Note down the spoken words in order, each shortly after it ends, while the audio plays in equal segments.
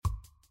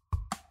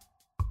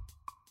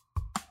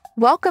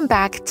Welcome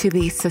back to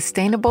the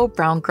Sustainable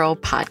Brown Girl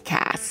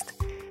podcast.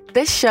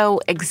 This show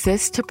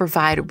exists to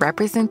provide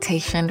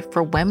representation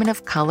for women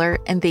of color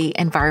in the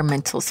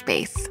environmental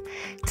space,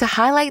 to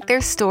highlight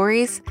their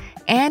stories,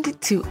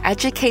 and to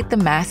educate the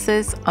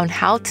masses on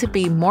how to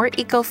be more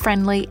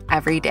eco-friendly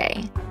every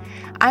day.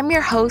 I'm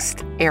your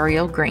host,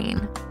 Ariel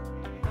Green.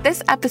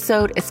 This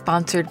episode is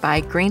sponsored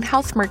by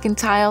Greenhouse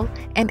Mercantile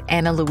and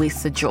Ana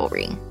Luisa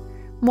Jewelry.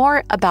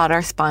 More about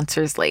our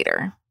sponsors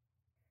later.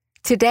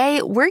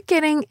 Today, we're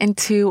getting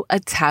into a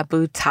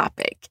taboo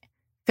topic,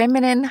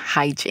 feminine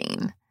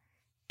hygiene.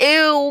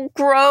 Ew,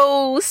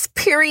 gross,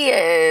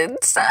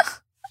 periods.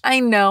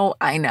 I know.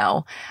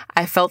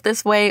 I felt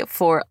this way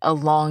for a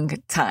long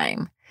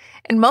time.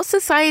 In most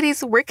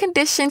societies, we're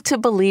conditioned to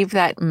believe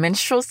that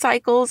menstrual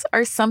cycles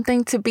are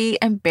something to be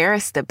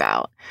embarrassed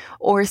about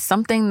or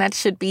something that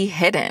should be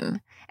hidden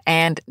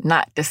and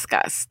not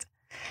discussed.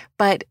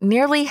 But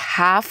nearly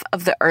half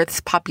of the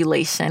Earth's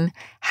population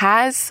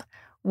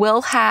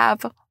will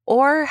have,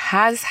 or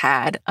has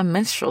had a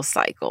menstrual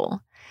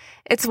cycle.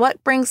 It's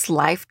what brings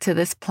life to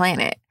this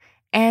planet,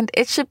 and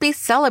it should be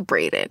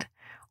celebrated,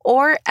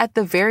 or at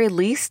the very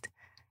least,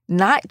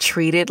 not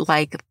treated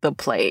like the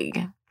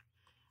plague.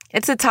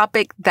 It's a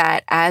topic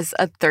that, as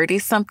a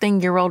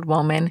 30-something-year-old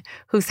woman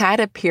who's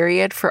had a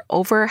period for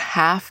over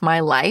half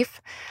my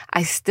life,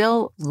 I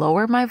still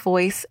lower my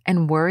voice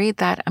and worry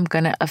that I'm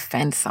going to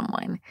offend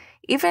someone,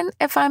 even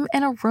if I'm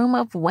in a room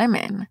of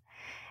women.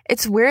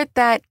 It's weird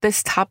that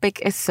this topic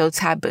is so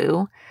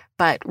taboo,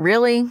 but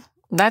really,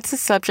 that's a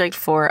subject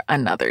for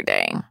another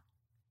day.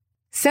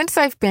 Since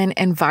I've been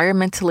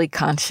environmentally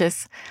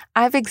conscious,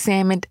 I've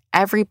examined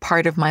every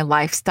part of my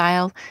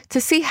lifestyle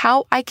to see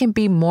how I can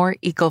be more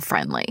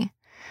eco-friendly.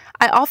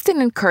 I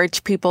often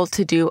encourage people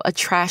to do a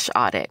trash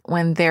audit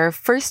when they're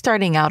first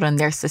starting out on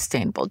their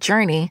sustainable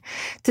journey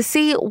to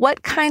see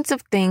what kinds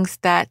of things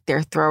that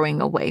they're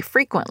throwing away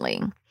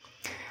frequently.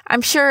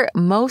 I'm sure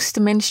most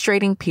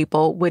menstruating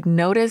people would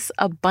notice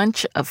a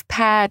bunch of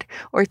pad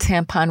or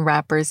tampon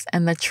wrappers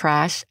in the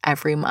trash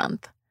every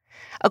month.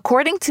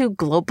 According to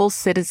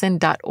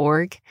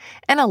globalcitizen.org,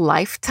 in a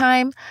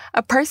lifetime,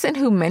 a person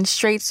who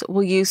menstruates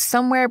will use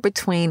somewhere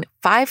between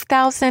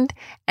 5,000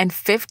 and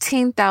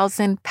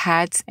 15,000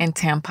 pads and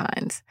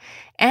tampons,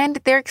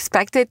 and they're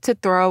expected to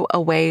throw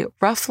away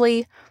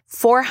roughly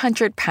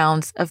 400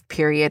 pounds of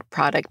period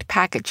product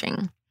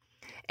packaging.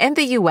 In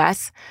the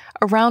U.S.,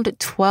 around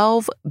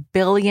 12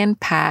 billion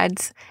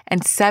pads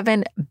and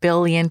 7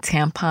 billion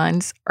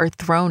tampons are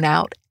thrown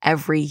out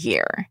every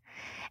year.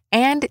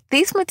 And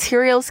these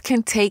materials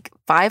can take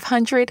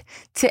 500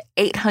 to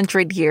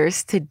 800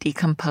 years to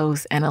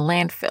decompose in a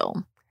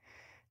landfill.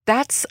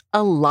 That's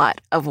a lot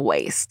of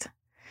waste.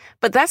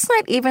 But that's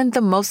not even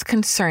the most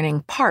concerning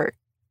part.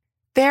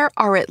 There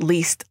are at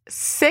least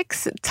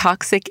 6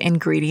 toxic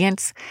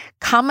ingredients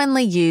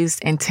commonly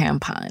used in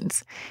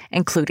tampons,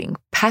 including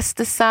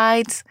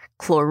pesticides,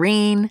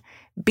 chlorine,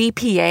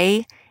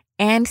 BPA,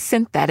 and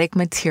synthetic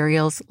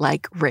materials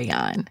like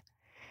rayon.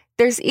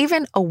 There's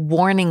even a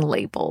warning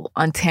label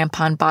on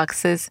tampon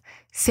boxes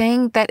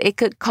saying that it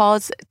could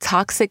cause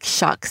toxic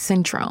shock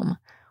syndrome,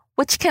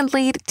 which can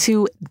lead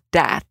to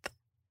death.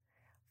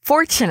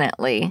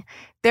 Fortunately,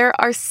 there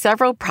are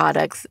several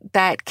products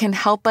that can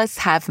help us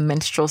have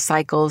menstrual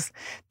cycles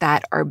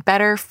that are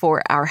better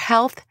for our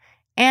health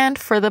and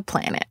for the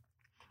planet.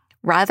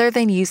 Rather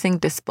than using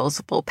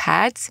disposable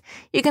pads,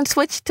 you can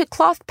switch to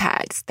cloth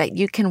pads that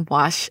you can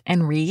wash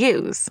and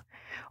reuse.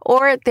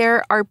 Or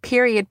there are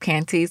period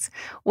panties,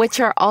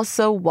 which are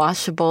also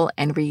washable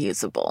and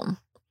reusable.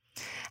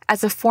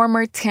 As a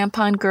former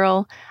tampon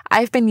girl,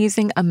 I've been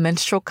using a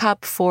menstrual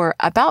cup for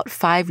about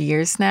 5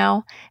 years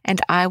now, and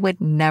I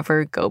would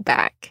never go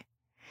back.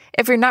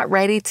 If you're not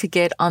ready to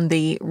get on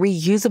the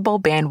reusable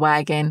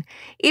bandwagon,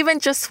 even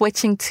just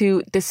switching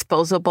to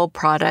disposable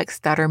products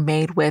that are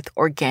made with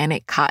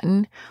organic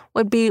cotton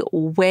would be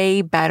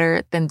way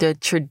better than the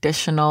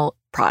traditional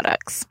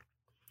products.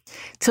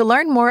 To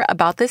learn more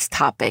about this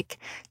topic,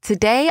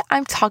 today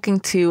I'm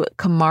talking to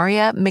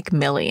Kamaria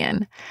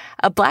McMillian,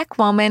 a Black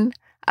woman,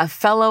 a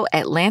fellow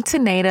Atlanta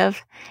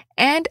native,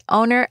 and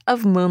owner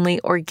of Moonly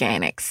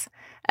Organics,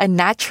 a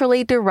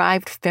naturally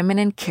derived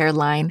feminine care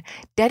line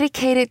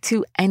dedicated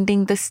to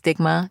ending the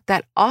stigma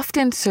that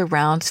often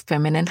surrounds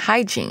feminine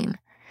hygiene.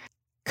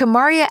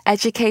 Kamaria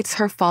educates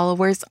her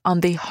followers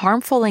on the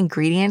harmful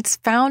ingredients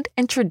found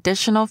in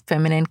traditional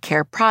feminine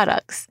care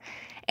products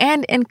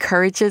and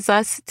encourages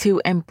us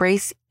to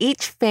embrace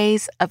each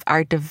phase of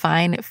our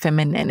divine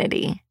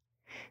femininity.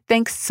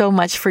 Thanks so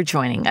much for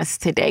joining us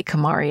today,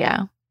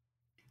 Kamaria.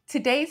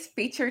 Today's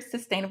featured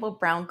sustainable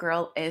brown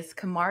girl is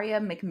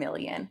Kamaria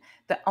McMillian,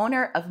 the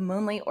owner of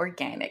Moonly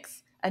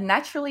Organics, a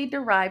naturally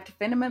derived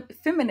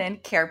feminine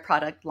care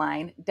product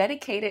line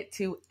dedicated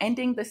to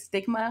ending the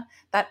stigma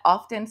that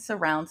often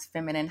surrounds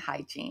feminine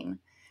hygiene.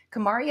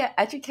 Kamaria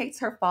educates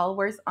her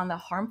followers on the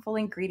harmful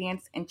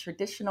ingredients in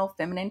traditional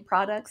feminine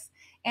products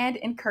and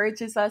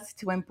encourages us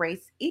to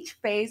embrace each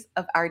phase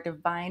of our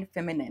divine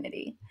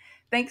femininity.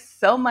 Thanks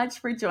so much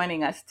for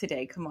joining us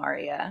today,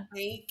 Kamaria.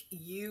 Thank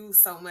you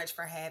so much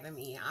for having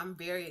me. I'm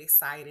very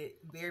excited,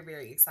 very,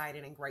 very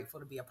excited and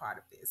grateful to be a part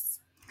of this.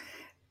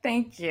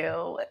 Thank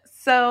you.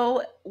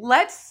 So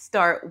let's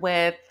start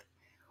with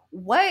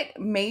what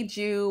made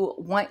you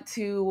want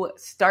to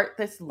start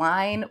this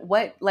line?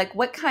 What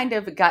kind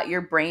of got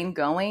your brain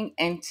going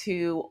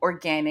into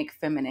organic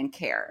feminine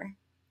care?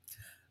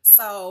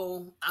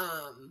 So,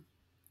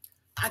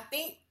 I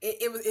think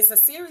it's a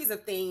series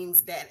of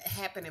things that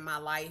happened in my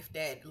life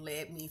that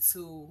led me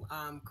to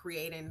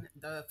creating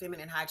the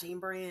feminine hygiene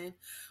brand.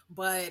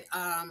 But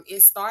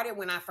it started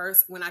when I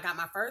got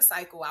my first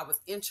cycle. I was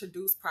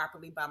introduced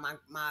properly by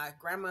my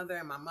grandmother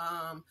and my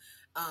mom.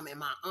 And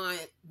my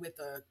aunt with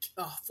a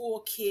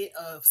full kit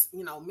of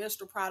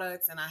menstrual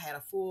products, and I had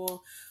a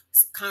full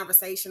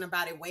conversation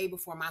about it way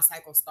before my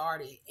cycle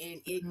started,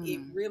 and it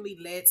Hmm. really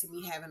led to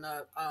me having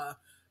a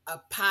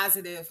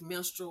positive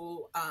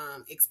menstrual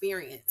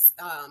experience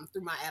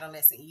through my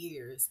adolescent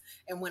years.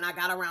 And when I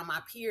got around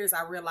my peers,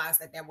 I realized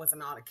that that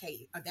wasn't all the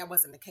case. That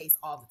wasn't the case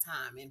all the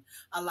time. And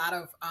a lot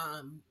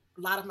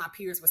of my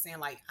peers were saying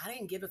like, I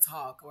didn't get a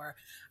talk, or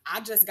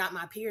I just got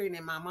my period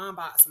and my mom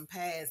bought some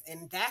pads,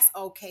 and that's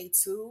okay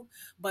too.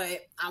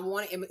 But I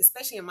wanted,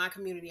 especially in my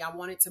community, I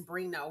wanted to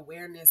bring the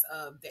awareness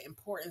of the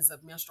importance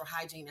of menstrual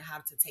hygiene and how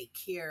to take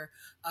care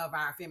of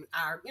our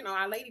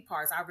lady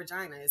parts, our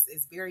vagina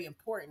is very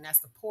important. That's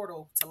the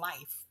portal to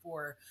life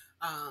for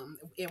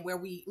and where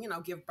we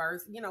give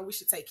birth. We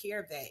should take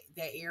care of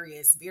that area.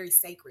 It's very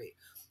sacred.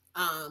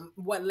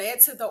 What led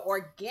to the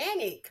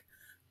organic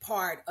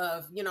part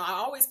of, I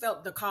always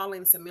felt the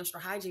calling to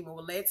menstrual hygiene, but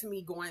what led to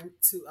me going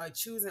to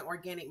choosing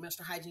organic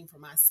menstrual hygiene for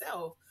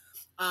myself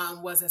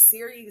was a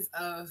series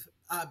of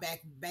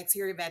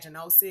bacteria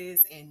vaginosis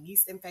and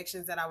yeast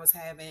infections that I was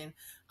having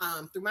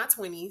through my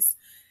 20s.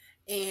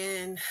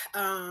 And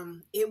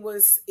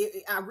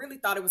I really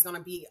thought it was going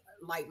to be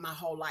like my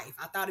whole life.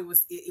 I thought it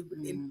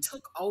Hmm.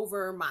 took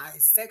over my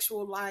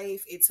sexual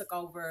life. It took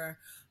over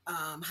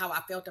how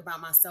I felt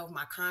about myself,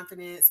 my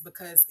confidence,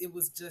 because it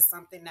was just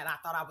something that I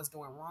thought I was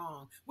doing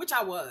wrong, which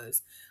I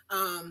was.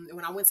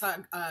 When I went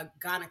to a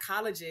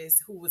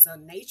gynecologist who was a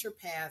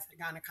naturopath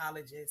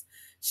gynecologist,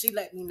 she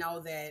let me know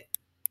that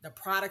the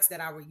products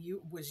that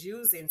was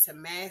using to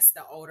mask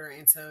the odor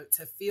and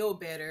to feel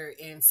better,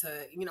 and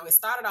to, it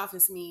started off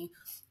as me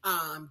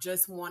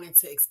just wanting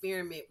to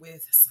experiment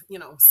with,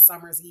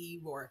 summer's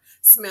eve or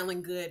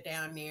smelling good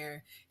down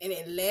there, and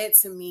it led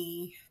to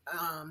me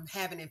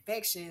having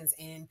infections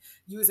and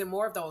using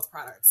more of those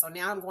products. So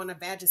now I'm going to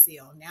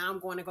Vagisil. Now I'm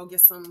going to go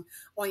get some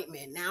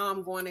ointment. Now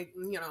I'm going to,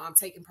 I'm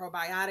taking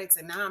probiotics,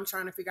 and now I'm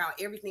trying to figure out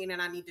everything that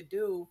I need to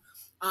do,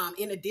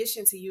 in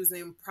addition to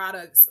using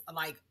products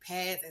like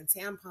pads and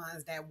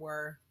tampons that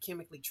were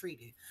chemically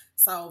treated.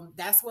 So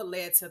that's what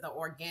led to the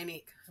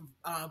organic,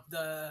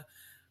 the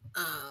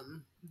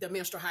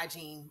menstrual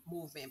hygiene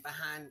movement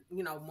behind,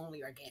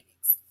 Moonly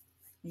Organics.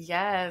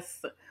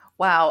 Yes.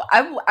 Wow.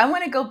 I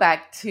want to go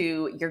back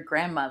to your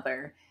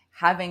grandmother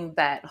having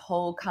that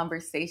whole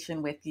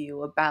conversation with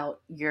you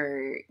about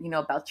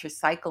about your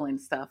cycle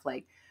and stuff.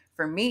 Like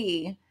for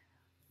me,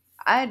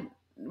 I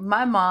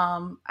my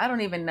mom, I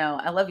don't even know.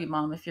 I love you,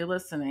 mom, if you're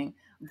listening,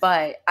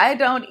 but I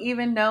don't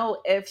even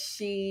know if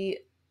she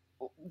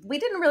we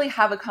didn't really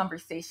have a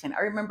conversation.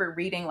 I remember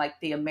reading like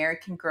the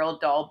American Girl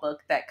doll book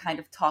that kind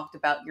of talked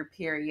about your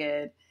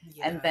period.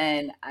 And Yeah.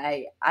 then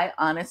I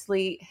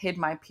honestly hid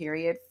my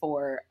period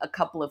for a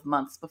couple of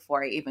months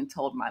before I even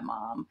told my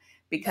mom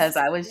because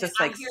I was just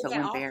I like hear so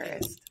that often.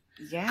 embarrassed.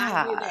 I hear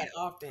Yeah. that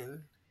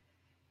often.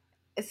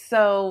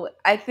 So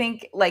I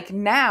think like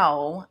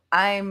now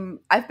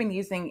I've been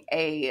using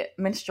a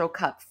menstrual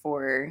cup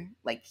for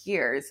like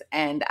years,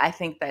 and I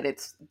think that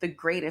it's the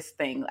greatest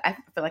thing. I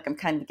feel like I'm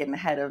kind of getting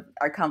ahead of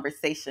our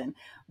conversation,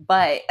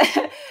 but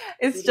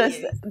it's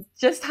It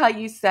just is. how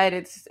you said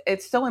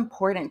it's so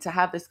important to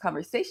have this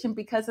conversation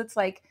because it's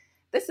like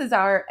this is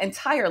our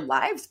entire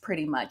lives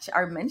pretty much,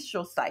 our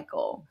menstrual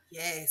cycle.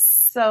 Yes.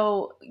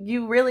 So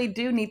you really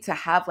do need to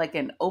have like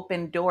an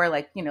open door,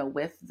 like,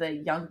 with the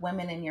young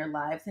women in your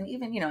lives. And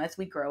even, as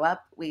we grow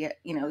up, we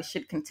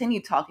should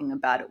continue talking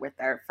about it with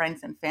our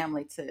friends and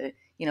family to,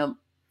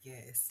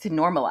 Yes. to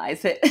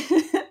normalize it.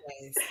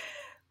 Yes.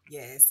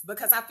 Yes,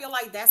 because I feel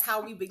like that's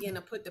how we begin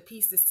to put the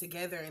pieces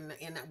together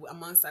in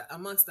amongst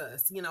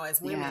us.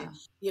 As women,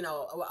 Yeah.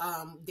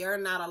 there are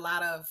not a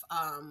lot of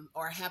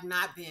or have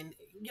not been.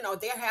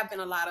 There have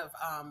been a lot of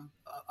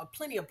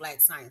plenty of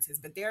Black scientists,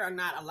 but there are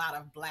not a lot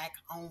of Black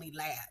only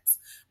labs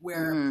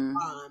where Mm.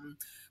 um,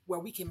 where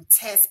we can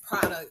test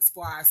products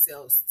for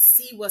ourselves,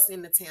 see what's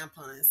in the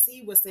tampons,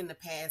 see what's in the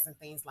pads and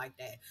things like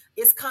that.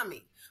 It's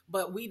coming,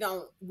 but we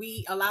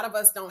a lot of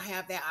us don't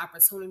have that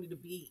opportunity to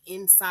be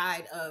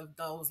inside of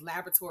those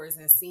laboratories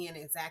and seeing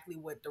exactly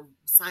what the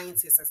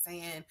scientists are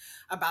saying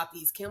about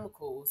these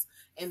chemicals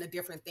and the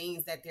different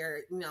things that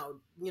they're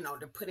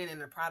they're putting in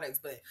the products.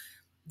 But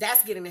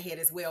that's getting ahead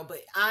as well.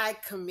 But I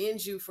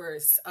commend you for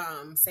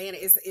saying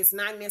it. It's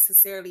not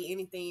necessarily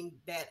anything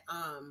that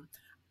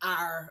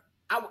our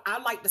I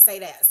like to say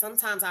that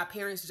sometimes our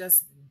parents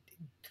just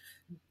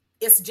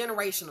it's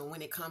generational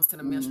when it comes to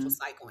the menstrual Mm-hmm.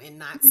 cycle and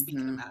not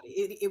speaking Mm-hmm. about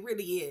it. It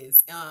really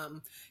is.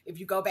 If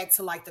you go back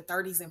to like the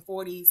 30s and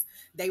 40s,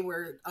 they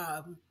were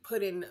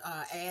putting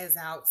ads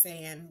out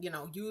saying, you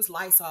know, use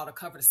Lysol to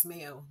cover the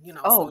smell, you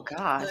know, so Oh that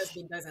your gosh.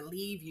 husband doesn't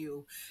leave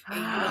you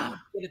and you don't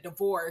get a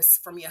divorce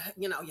from your,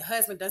 you know, your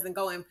husband doesn't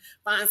go and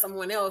find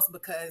someone else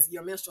because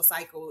your menstrual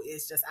cycle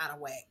is just out of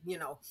whack, you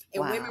know.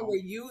 And women Wow. were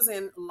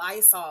using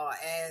Lysol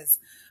as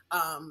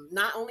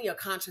not only a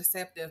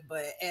contraceptive,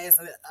 but as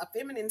a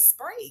feminine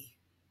spray.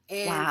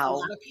 And a lot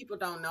Wow. of people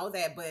don't know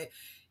that, but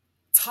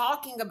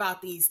talking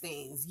about these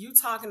things, you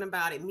talking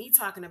about it, me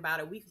talking about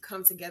it, we can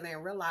come together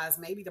and realize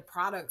maybe the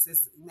products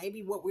is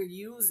maybe what we're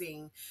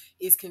using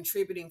is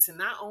contributing to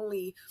not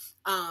only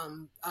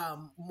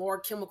more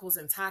chemicals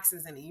and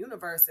toxins in the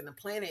universe and the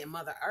planet and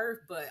Mother Earth,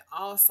 but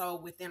also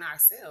within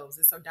ourselves.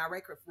 It's a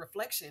direct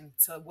reflection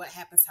to what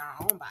happens to our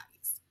own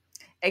bodies.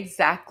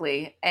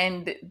 Exactly.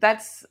 And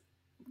that's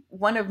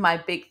one of my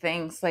big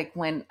things, like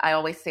when I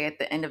always say at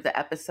the end of the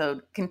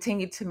episode,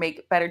 continue to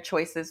make better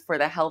choices for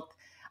the health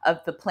of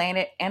the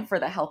planet and for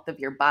the health of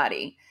your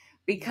body,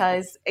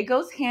 Yes. because it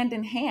goes hand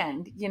in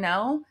hand, you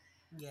know?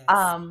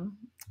 Yes. Um,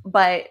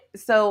 but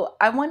so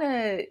I want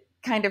to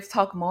kind of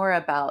talk more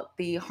about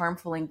the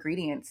harmful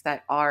ingredients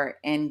that are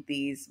in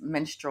these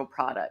menstrual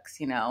products.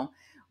 You know,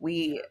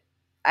 Yeah. we,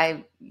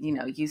 I,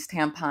 used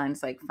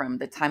tampons like from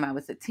the time I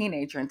was a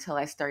teenager until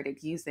I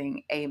started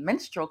using a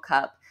menstrual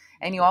cup.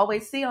 And you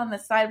always see on the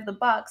side of the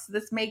box,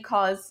 this may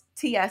cause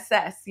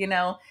TSS,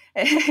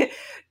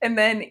 and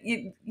then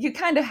you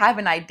kind of have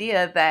an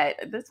idea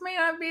that this may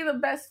not be the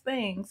best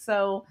thing.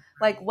 So,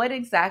 like, Right. what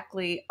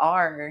exactly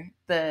are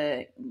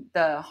the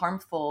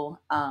harmful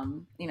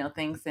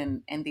things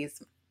in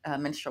these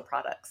menstrual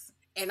products?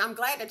 And I'm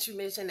glad that you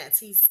mentioned that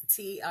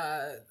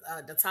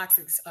the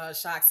toxic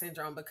shock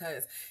syndrome,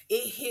 because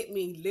it hit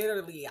me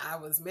literally. I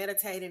was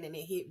meditating and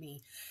it hit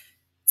me.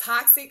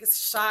 Toxic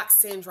shock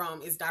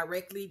syndrome is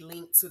directly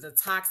linked to the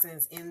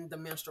toxins in the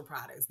menstrual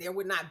products. There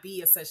would not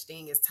be a such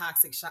thing as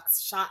toxic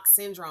shock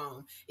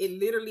syndrome. It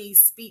literally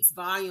speaks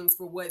volumes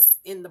for what's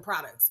in the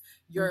products.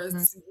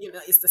 Hmm.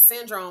 It's the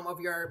syndrome of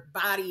your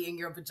body and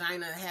your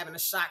vagina having a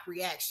shock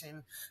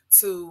reaction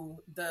to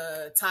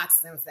the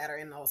toxins that are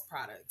in those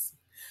products.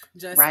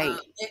 Just Right.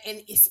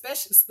 and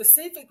especially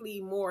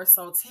specifically more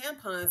so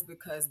tampons,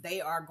 because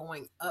they are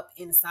going up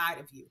inside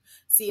of you.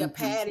 See, a Hmm.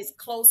 pad is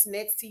close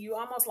next to you,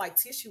 almost like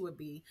tissue would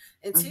be.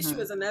 And tissue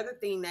Hmm. is another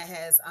thing that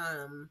has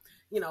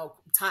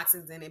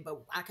toxins in it,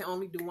 but I can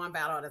only do one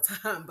battle at a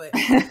time. But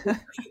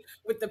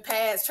with the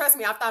pads, trust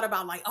me, I've thought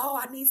about like, oh,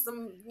 I need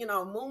some,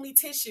 moonly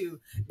tissue.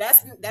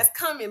 That's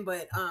coming,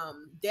 but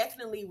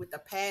definitely with the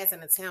pads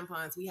and the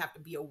tampons, we have to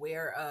be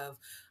aware of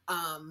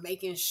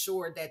making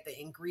sure that the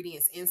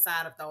ingredients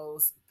inside of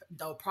those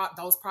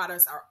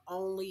products are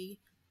only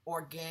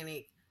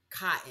organic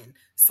cotton.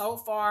 So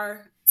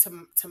far,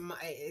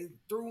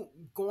 through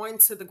going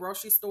to the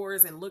grocery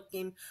stores and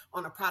looking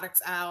on the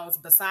products aisles,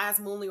 besides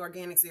Moonly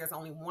Organics, there's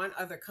only one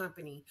other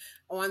company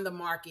on the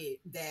market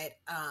that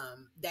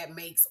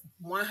makes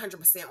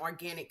 100%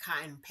 organic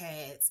cotton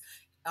pads,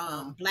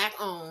 Wow. black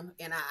owned.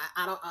 And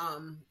I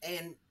don't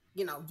and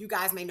you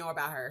guys may know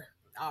about her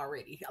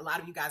already. A lot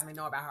of you guys may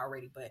know about her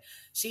already, but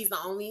she's the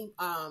only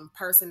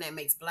person that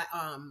makes black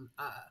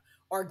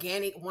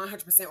organic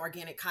 100%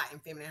 organic cotton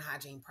feminine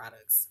hygiene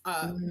products,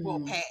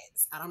 Mm-hmm.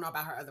 pads. I don't know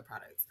about her other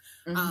products.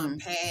 Mm-hmm.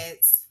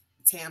 Pads,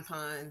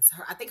 tampons.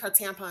 I think her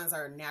tampons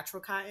are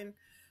natural cotton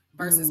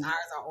versus Mm-hmm. ours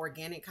are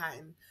organic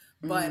cotton.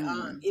 But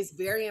Mm-hmm. it's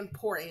very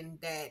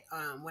important that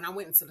when I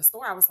went into the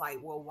store, I was like,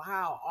 well,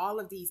 wow, all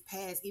of these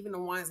pads, even the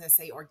ones that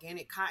say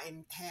organic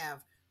cotton,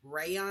 have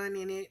rayon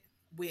in it,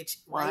 which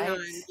What?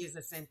 rayon is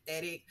a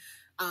synthetic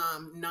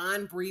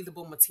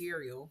non-breathable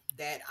material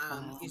that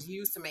Wow. is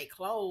used to make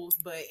clothes,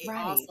 but it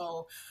Right.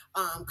 also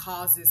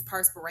causes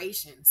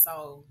perspiration.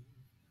 So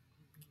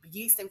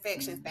yeast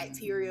infections,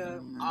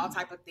 bacteria, all Mm-hmm.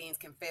 type of things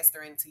can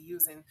fester into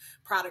using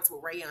products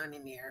with rayon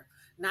in there.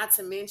 Not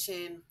to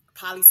mention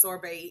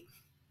polysorbate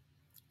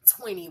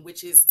 20,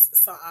 which is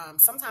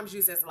sometimes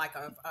used as like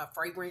a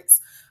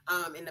fragrance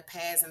in the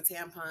pads and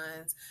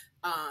tampons.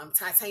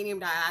 Titanium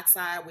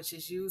dioxide, which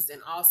is used in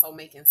also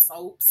making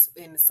soaps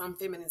and some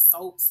feminine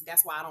soaps.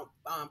 That's why I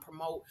don't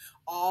promote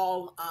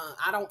all.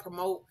 I don't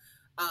promote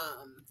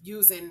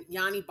using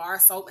Yanni bar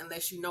soap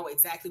unless you know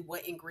exactly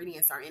what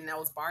ingredients are in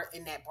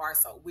that bar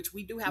soap. Which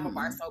we do have a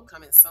bar Mm-hmm. soap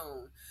coming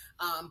soon,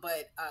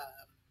 but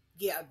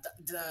yeah,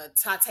 the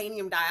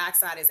titanium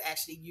dioxide is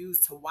actually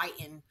used to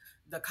whiten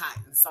the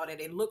cotton so that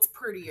it looks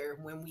prettier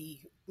when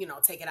we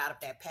take it out of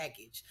that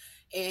package.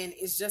 And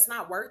it's just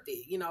not worth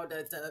it.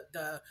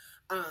 The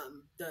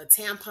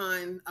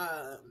tampon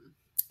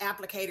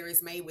applicator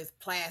is made with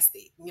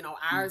plastic.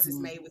 Ours is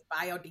Mm-hmm. made with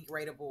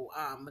biodegradable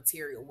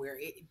material where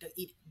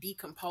it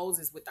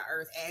decomposes with the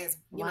earth. As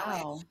you know,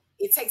 Wow.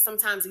 it takes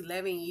sometimes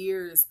 11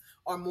 years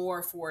or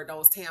more for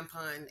those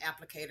tampon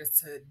applicators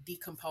to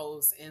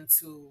decompose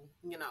into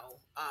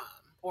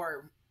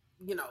or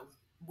you know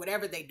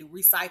whatever they do,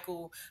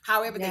 recycle,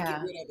 however they get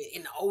Yeah. rid of it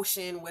in the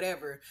ocean,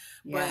 whatever.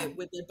 Yeah. But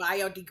with the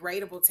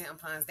biodegradable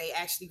tampons, they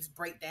actually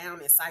break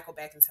down and cycle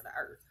back into the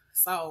earth.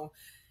 So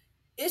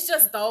it's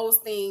just those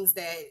things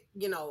that,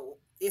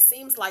 it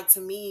seems like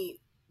to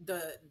me,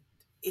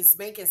 it's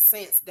making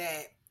sense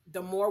that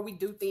the more we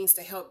do things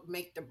to help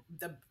make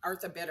the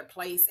earth a better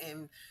place,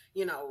 and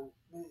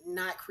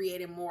not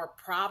creating more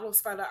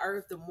problems for the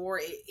earth, the more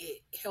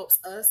it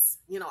helps us,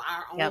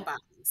 our own Yep.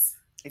 bodies.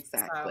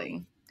 So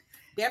Exactly.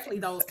 definitely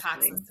those Exactly.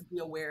 toxins to be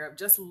aware of.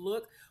 Just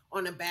look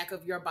on the back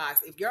of your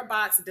box. If your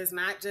box does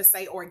not just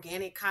say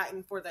organic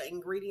cotton for the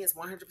ingredients,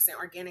 100%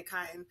 organic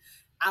cotton,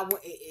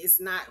 it's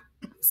not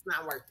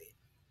worth it.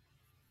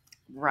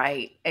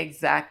 Right,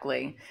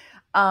 exactly.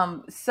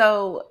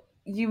 So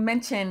you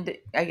mentioned,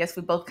 I guess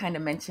we both kind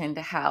of mentioned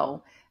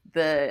how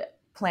the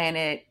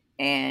planet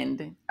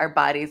and our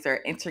bodies are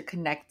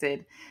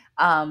interconnected.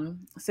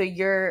 So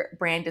your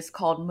brand is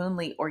called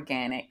Moonly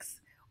Organics.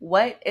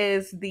 What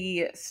is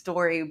the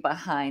story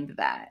behind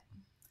that?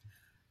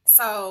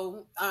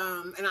 So,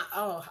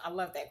 I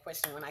love that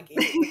question when I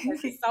get it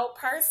because it's so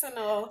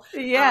personal.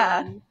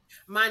 Yeah,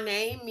 My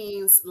name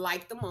means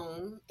like the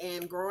moon,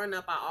 and growing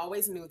up, I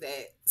always knew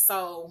that.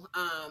 So,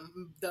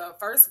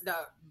 in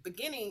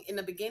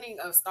the beginning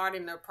of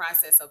starting the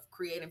process of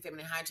creating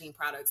feminine hygiene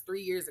products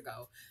 3 years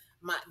ago,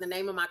 the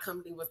name of my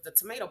company was the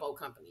Tomato Bowl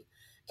Company,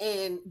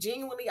 and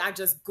genuinely, I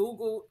just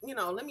Googled,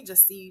 let me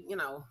just see,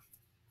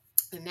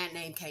 and that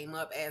name came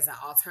up as an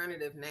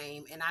alternative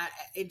name, and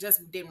it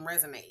just didn't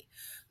resonate.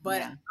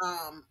 But yeah.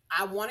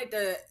 I wanted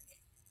to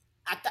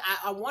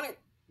I wanted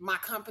my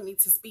company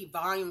to speak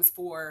volumes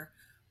for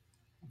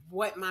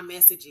what my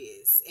message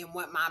is, and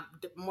what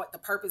the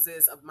purpose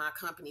is of my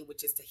company,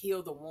 which is to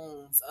heal the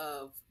wounds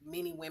of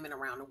many women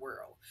around the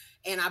world.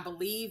 And I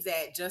believe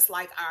that just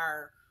like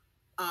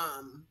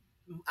um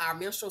our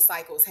menstrual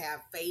cycles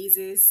have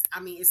phases. I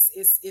mean,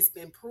 it's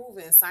been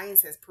proven,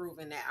 science has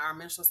proven that our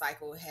menstrual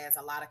cycle has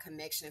a lot of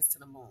connections to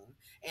the moon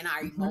and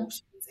our Hmm.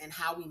 emotions and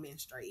how we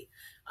menstruate.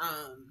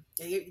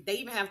 They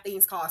even have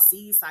things called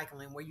seed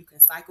cycling, where you can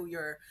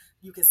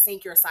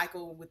sync your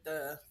cycle with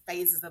the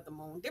phases of the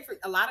moon,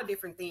 a lot of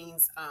different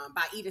things,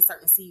 by eating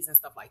certain seeds and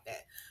stuff like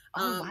that.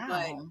 Oh,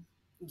 But wow.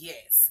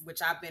 yes,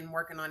 which I've been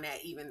working on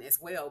that even as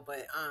well.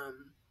 But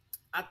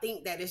I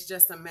think that it's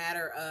just a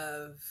matter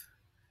of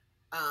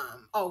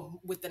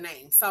with the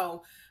name.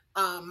 So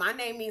my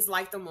name means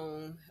like the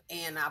moon,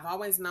 and I've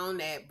always known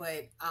that.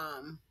 But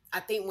I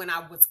think when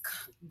I was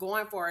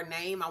going for a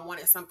name, I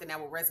wanted something that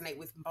would resonate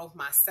with both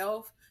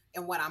myself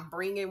and what I'm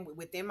bringing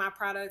within my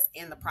products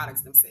and the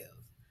products themselves.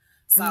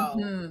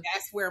 So Hmm.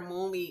 that's where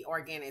Moonly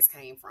Organics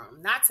came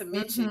from. Not to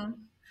mention,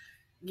 Hmm.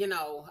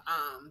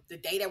 the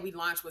day that we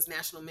launched was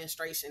National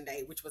Menstruation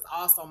Day, which was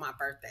also my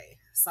birthday.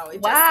 So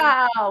it just seemed,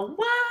 Wow.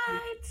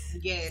 What?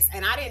 yes,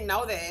 and I didn't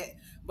know that,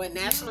 but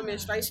National Yeah.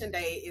 Menstruation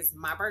Day is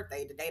my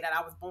birthday, the day that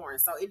I was born.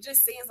 So it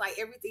just seems like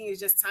everything is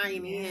just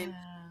tying in.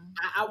 Yeah.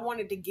 I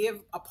wanted to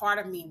give a part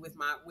of me with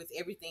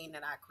everything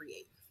that I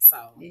create.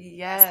 So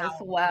that's Yes.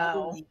 how Wow.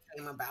 Moonly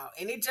came about,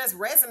 and it just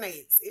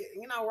resonates.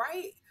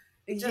 Right?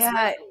 It just Yeah,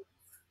 resonates.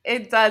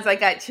 it does. I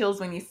got chills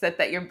when you said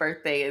that your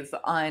birthday is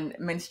on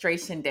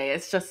menstruation day.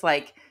 It's just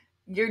like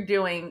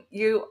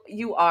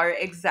you are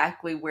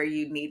exactly where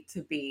you need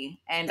to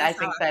be. And I That's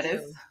how think I that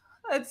is feel.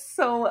 that's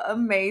so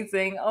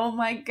amazing. Oh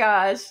my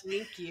gosh.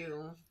 Thank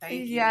you.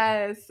 Thank you.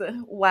 Yes.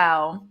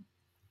 Wow.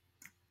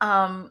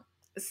 Um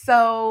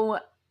so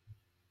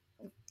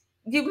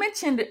you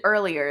mentioned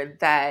earlier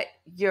that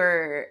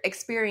your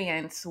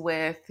experience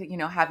with,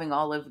 having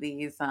all of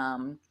these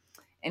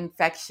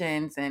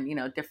infections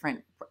and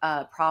different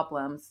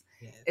problems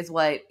Yes. is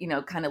what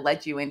kind of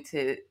led you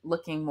into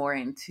looking more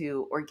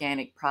into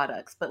organic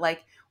products. But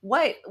like,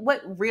 what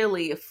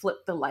really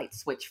flipped the light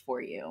switch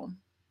for you?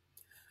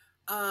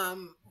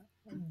 Um,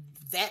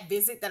 that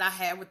visit that I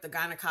had with the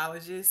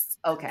gynecologist,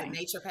 the Okay.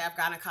 naturopath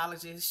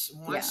gynecologist,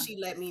 once Yeah. she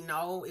let me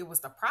know it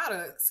was the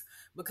products,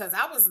 because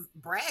I was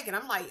bragging.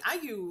 I'm like, I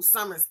use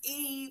Summer's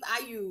Eve. I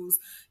use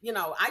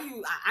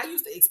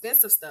the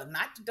expensive stuff,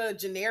 not the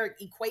generic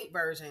Equate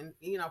version,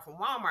 from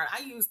Walmart. I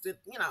used it,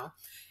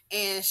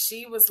 and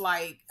she was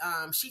like,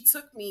 she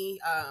sent me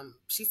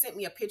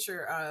a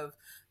picture of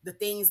the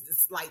things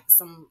that's like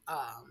some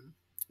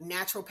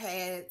natural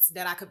pads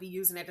that I could be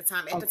using at the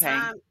time. At the Okay.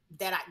 time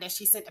that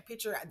she sent a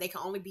picture, they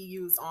can only be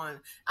used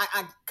on.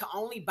 I can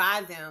only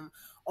buy them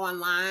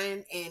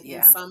online and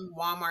in Yeah. some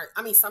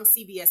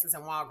CVS's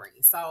and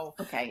Walgreens. So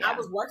Okay. I Yeah.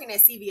 was working at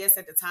CVS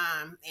at the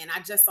time, and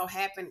I just so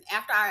happened,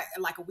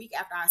 like a week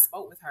after I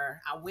spoke with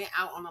her, I went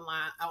out on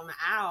the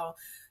aisle.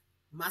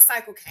 My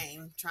cycle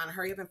came, trying to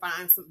hurry up and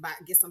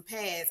get some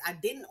pads. I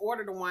didn't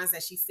order the ones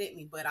that she sent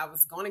me, but I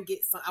was going to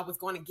get some. I was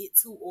going to get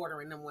to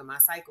ordering them when my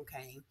cycle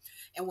came.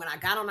 And when I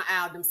got on the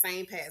aisle, them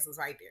same pads was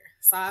right there.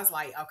 So I was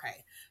like,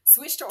 okay,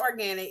 switch to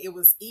organic. It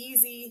was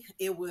easy.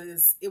 It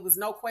was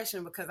no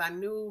question, because I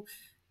knew,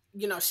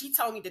 she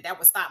told me that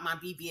would stop my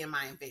BB and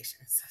my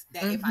infections.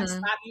 That if I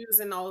Mm-hmm. stop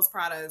using those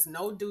products,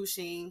 no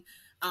douching,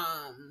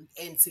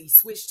 and to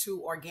switch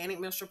to organic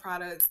menstrual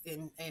products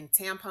and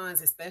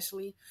tampons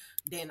especially,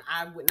 then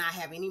I would not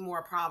have any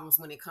more problems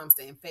when it comes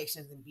to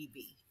infections and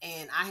BV.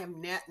 And I have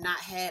not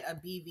had a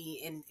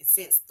BV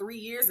since 3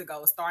 years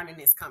ago starting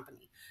this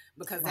company,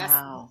 because that's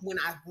when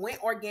I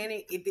went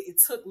organic.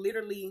 It took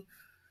literally,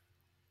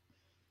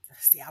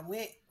 I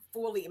went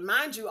fully,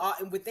 mind you, all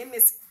within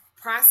this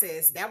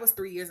process. That was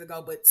 3 years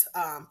ago, but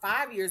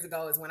 5 years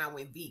ago is when I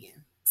went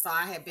vegan. So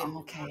I had been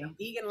on a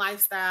vegan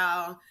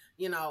lifestyle,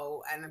 and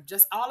I'm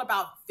just all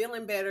about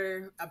feeling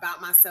better about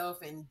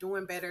myself and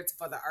doing better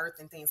for the earth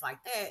and things like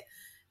that.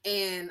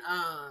 And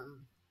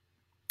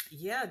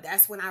yeah,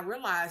 that's when I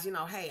realized,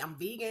 hey, I'm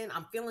vegan.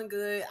 I'm feeling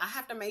good. I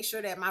have to make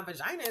sure that my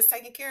vagina is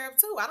taken care of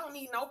too. I don't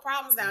need no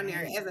problems down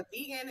there as a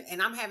vegan,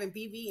 and I'm having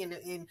BV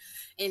and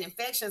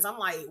infections. I'm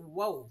like,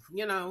 whoa,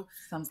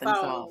 something's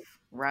off,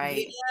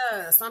 right?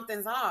 Yeah,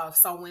 something's off.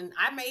 So when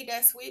I made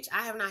that switch,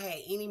 I have not had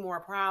any more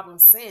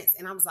problems since.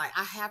 And I was like,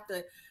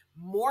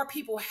 more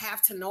people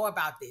have to know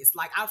about this.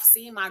 Like, I've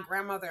seen my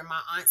grandmother and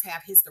my aunts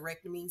have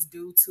hysterectomies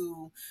due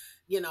to,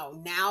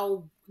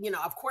 now,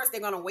 of course they're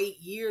going to wait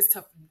years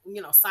to,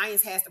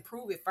 science has to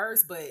prove it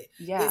first, but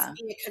it's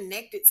being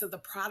connected to the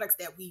products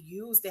that we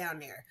use down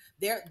there.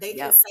 They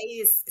can say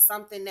it's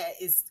something that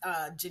is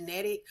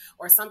genetic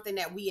or something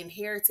that we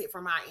inherited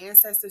from our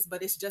ancestors,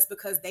 but it's just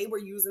because they were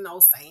using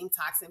those same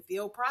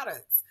toxin-filled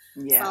products.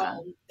 Yeah.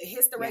 So the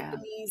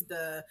hysterectomies,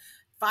 the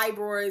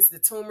fibroids, the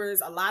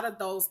tumors, a lot of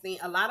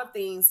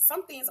things,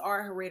 some things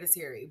are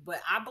hereditary,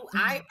 but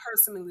I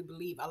personally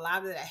believe a lot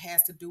of that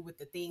has to do with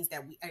the things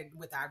that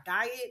with our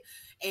diet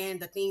and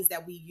the things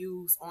that we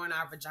use on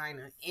our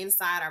vagina,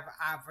 inside of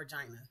our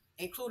vagina,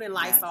 including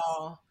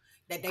Lysol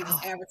that they was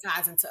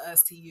advertising to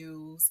us to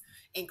use,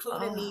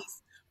 including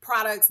these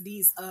products,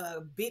 these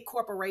big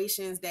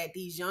corporations that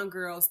these young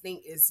girls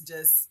think is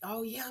just,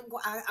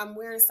 I'm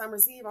wearing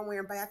Summer's Eve, I'm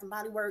wearing Bath and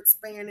Body Works,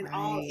 spraying it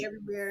all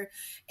everywhere,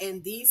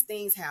 and these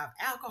things have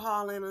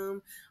alcohol in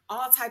them,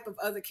 all type of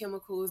other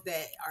chemicals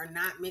that are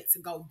not meant to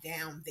go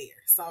down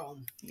there. So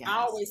I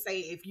always say,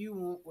 if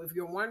you're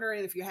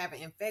wondering if you're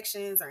having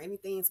infections or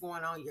anything's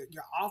going on,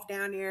 you're off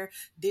down there,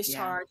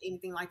 discharge,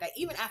 anything like that,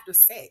 even after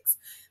sex,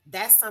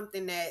 that's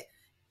something that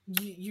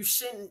you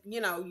shouldn't,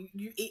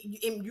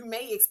 you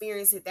may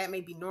experience it, that may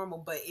be normal,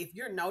 but if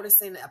you're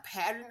noticing a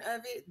pattern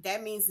of it,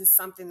 that means it's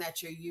something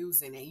that you're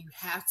using and you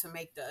have to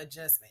make the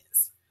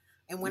adjustments.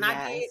 And when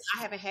I did, I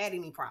haven't had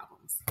any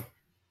problems.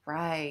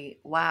 Right.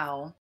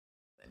 Wow.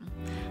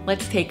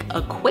 Let's take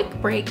a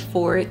quick break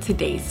for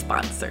today's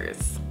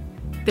sponsors.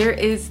 There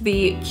is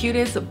the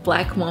cutest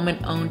Black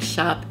woman-owned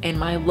shop in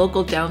my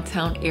local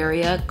downtown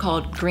area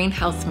called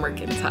Greenhouse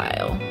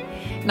Mercantile.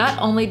 Not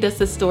only does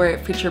the store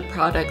feature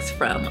products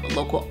from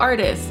local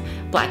artists,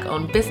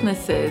 Black-owned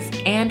businesses,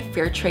 and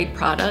fair trade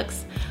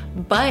products,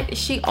 but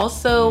she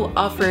also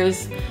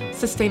offers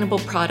sustainable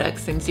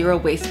products and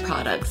zero-waste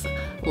products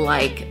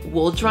like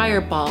wool dryer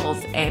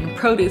balls and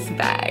produce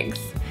bags.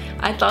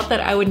 I thought that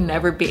I would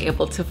never be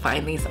able to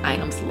find these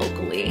items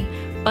locally,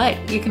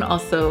 but you can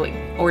also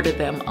order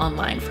them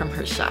online from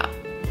her shop.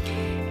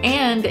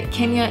 And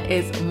Kenya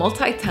is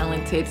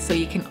multi-talented, so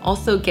you can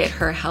also get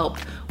her help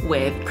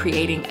with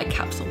creating a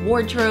capsule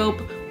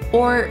wardrobe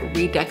or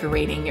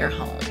redecorating your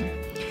home.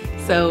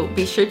 So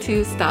be sure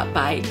to stop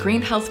by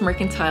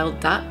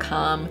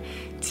greenhousemercantile.com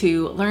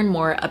to learn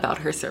more about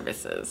her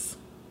services.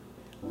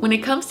 When it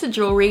comes to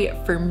jewelry,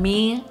 for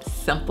me,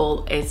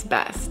 simple is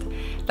best.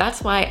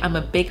 That's why I'm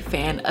a big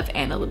fan of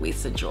Ana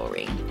Luisa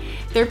Jewelry.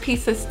 Their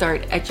pieces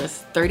start at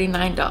just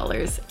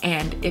 $39,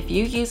 and if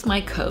you use my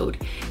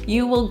code,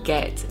 you will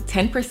get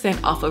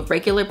 10% off of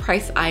regular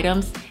price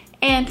items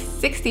and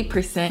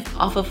 60%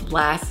 off of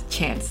last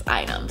chance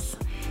items.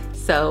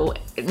 So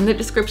in the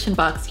description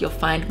box, you'll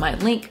find my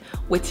link,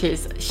 which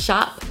is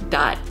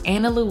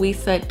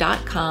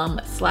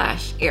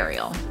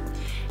shop.analuisa.com/Ariel.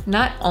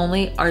 Not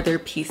only are their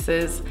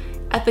pieces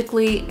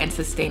ethically and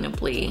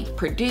sustainably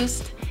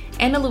produced,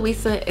 Ana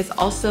Luisa is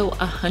also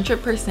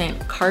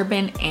 100%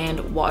 carbon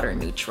and water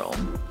neutral.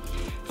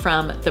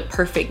 From the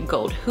perfect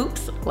gold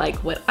hoops,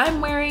 like what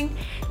I'm wearing,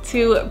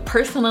 to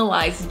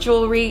personalized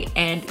jewelry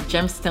and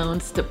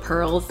gemstones to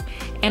pearls,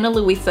 Ana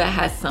Luisa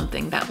has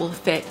something that will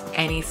fit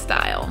any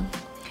style.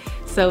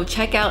 So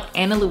check out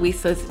Ana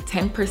Luisa's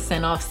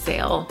 10% off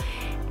sale,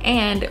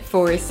 and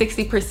for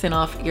 60%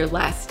 off your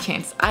last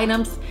chance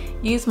items,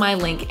 use my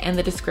link in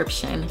the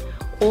description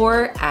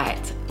or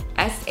at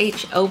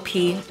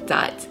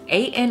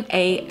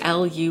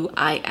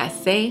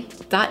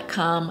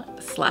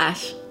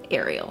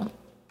shop.analuisa.com/Ariel.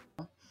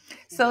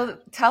 So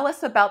tell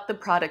us about the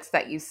products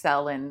that you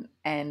sell and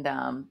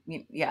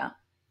yeah.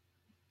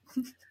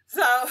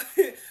 So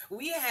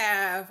we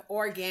have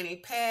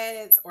organic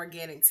pads,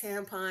 organic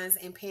tampons,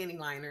 and panty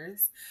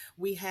liners.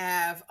 We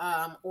have first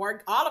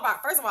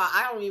of all,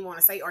 I don't even want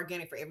to say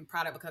organic for every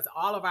product because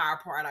all of our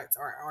products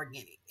are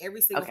organic.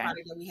 Every single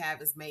product that we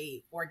have is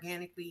made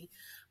organically.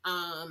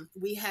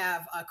 We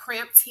have a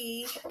cramp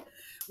tea,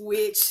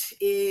 which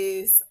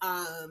is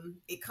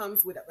it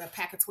comes with a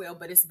pack of 12,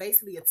 but it's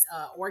basically it's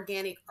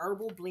organic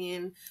herbal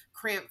blend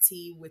cramp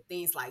tea with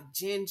things like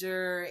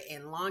ginger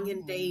and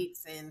longan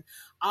dates and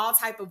all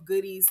type of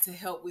goodies to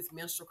help with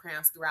menstrual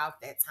cramps throughout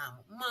that time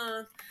of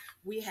month.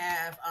 We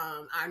have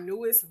our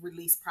newest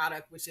release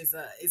product, which is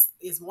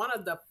one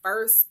of the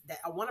first that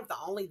one of the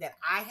only that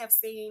I have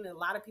seen. A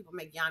lot of people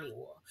make Yanni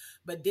oil,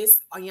 but this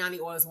Yanni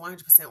oil is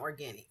 100%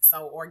 organic.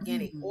 So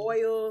organic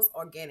oils,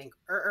 organic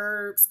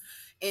herbs,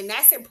 and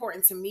that's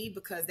important to me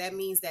because that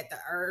means that the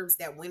herbs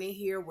that went in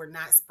here were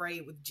not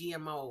sprayed with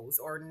GMOs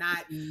or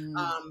not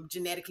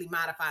genetically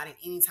modified in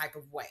any type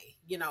of way.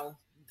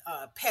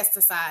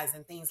 Pesticides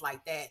and things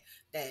like that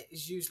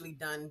is usually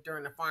done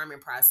during the farming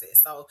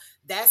process. So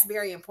that's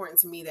very important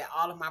to me that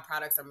all of my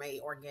products are made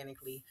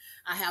organically.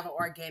 I have an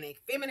organic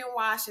feminine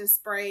wash and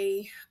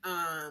spray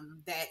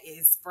that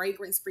is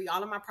fragrance free.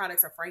 All of my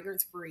products are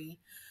fragrance free.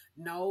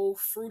 No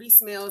fruity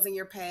smells in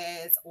your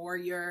pads or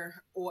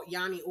your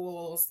Yanni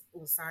oils.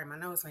 Oh, sorry, my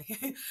nose went.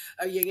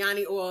 Your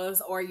Yanni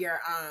oils or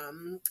your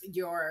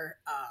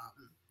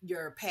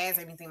pads,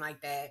 anything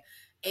like that.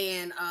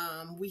 And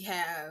we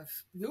have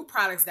new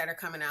products that are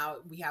coming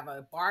out. We have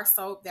a bar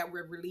soap that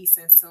we're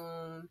releasing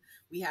soon.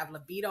 We have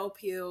libido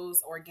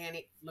pills,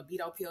 organic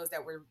libido pills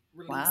that we're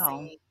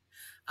releasing.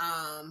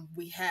 Wow.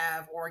 We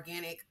have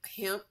organic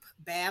hemp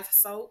bath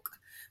soak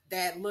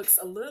that looks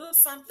a little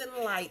something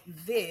like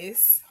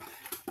this.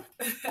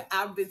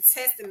 I've been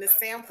testing the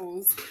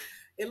samples.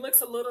 It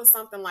looks a little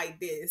something like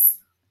this.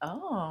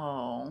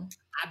 Oh.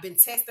 I've been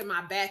testing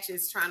my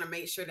batches, trying to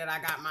make sure that I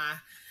got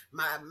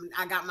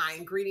my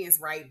ingredients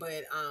right.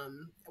 But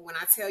when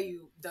I tell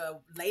you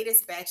the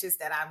latest batches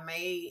that I've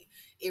made,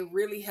 it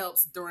really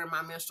helps during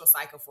my menstrual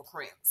cycle for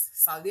cramps.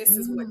 So this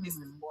is what this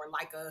is for,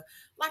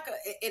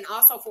 and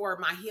also for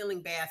my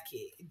healing bath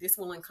kit. This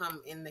will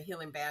come in the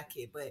healing bath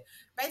kit, but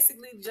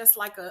basically just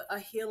like a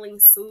healing,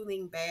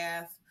 soothing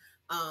bath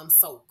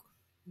soak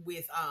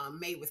with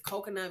made with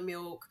coconut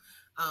milk,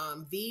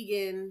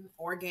 vegan,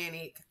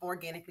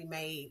 organically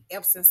made,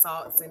 Epsom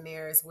salts in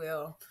there as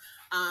well.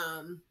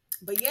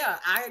 But yeah,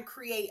 I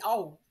create,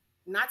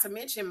 not to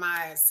mention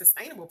my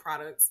sustainable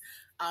products,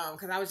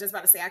 because I was just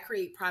about to say I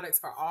create products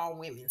for all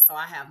women. So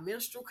I have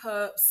menstrual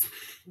cups,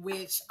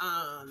 which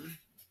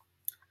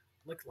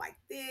look like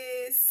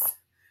this,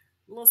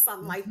 a little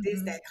something like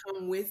this that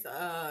come with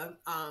a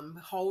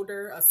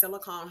holder, a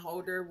silicone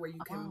holder where you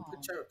can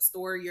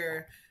store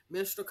your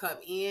menstrual cup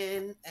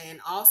in and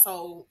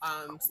also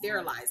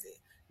sterilize it.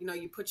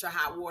 You put your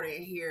hot water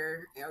in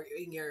here,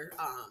 in your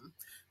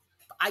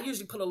I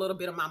usually put a little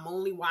bit of my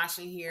Moonly wash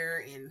in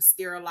here and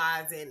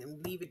sterilize it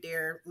and leave it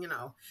there,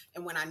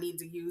 and when I need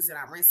to use it,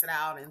 I rinse it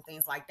out and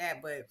things like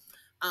that. But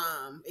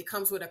it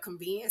comes with a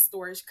convenient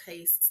storage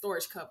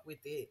cup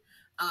with it.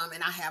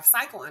 And I have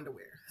cycle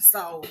underwear.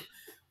 So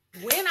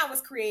when I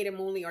was creating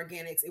Moonly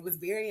Organics, it was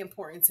very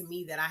important to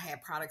me that I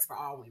had products for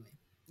all women,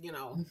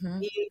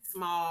 big,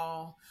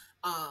 small,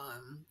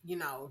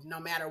 no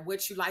matter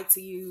what you like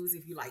to use,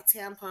 if you like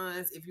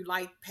tampons, if you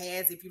like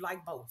pads, if you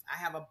like both. I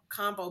have a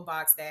combo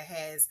box that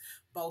has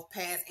both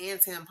pads and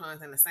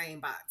tampons in the same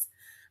box.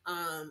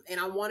 And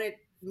I wanted,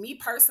 me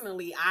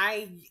personally,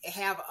 I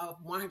have a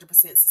 100%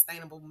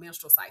 sustainable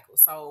menstrual cycle.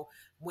 So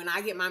when I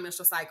get my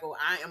menstrual cycle,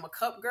 I am a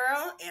cup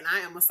girl and I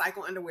am a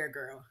cycle underwear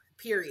girl,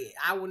 period.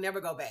 I will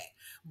never go back.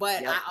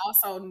 But I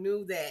also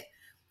knew that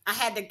I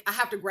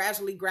have to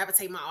gradually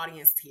gravitate my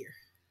audience here.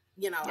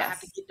 I have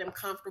to get them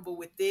comfortable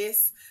with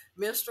this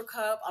menstrual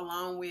cup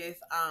along with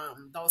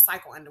those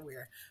cycle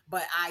underwear.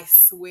 But I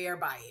swear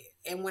by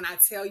it. And when I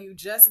tell you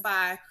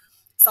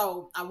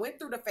so I went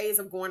through the phase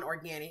of going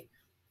organic.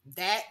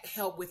 That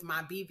helped with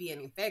my BV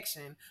and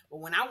infection.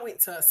 But when I went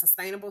to a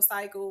sustainable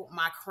cycle,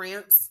 my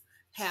cramps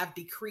have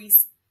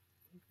decreased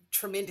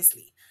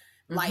tremendously.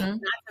 Like, not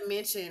to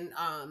mention,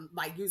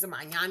 like using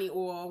my Yanni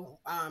oil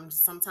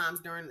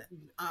sometimes during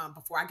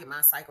before I get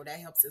my cycle, that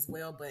helps as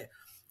well. But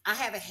I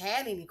haven't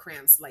had any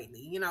cramps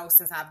lately,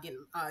 since I've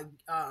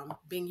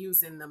been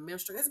using the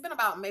menstrual. It's been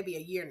about maybe a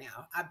year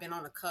now. I've been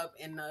on a cup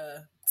and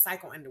the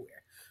cycle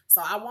underwear.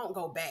 So I won't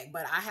go back,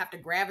 but I have to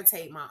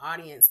gravitate my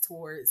audience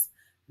towards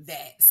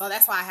that. So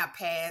that's why I have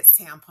pads,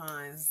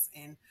 tampons,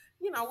 and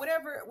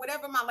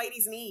whatever my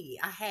ladies need,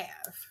 I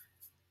have.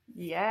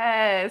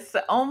 Yes.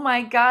 Oh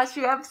my gosh,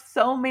 you have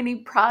so many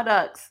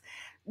products.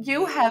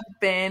 You have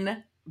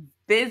been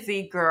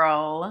busy,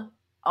 girl.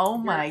 Oh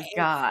my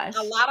gosh.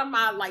 A lot of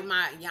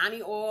my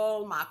Yanni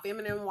oil, my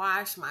feminine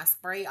wash, my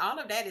spray, all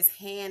of that is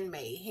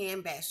handmade,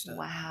 hand batched up.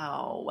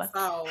 Wow.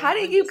 So, how do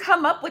you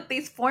come up with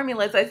these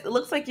formulas? It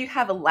looks like you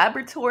have a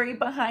laboratory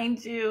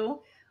behind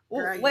you.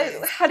 Girl,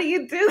 yes. How do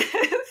you do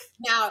this?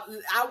 Now,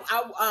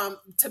 I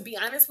to be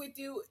honest with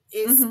you,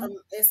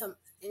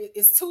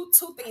 it's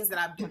two things that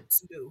I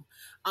do.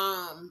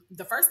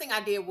 The first thing I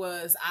did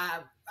was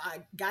I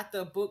got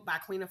the book by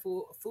Queen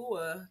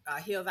Afua,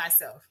 Heal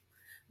Thyself.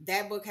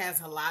 That book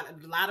has a lot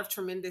of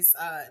tremendous,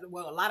 a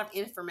lot of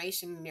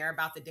information in there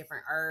about the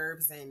different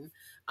herbs and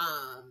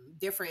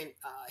different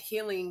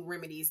healing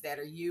remedies that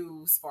are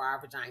used for our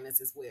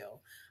vaginas as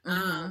well.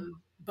 Mm-hmm.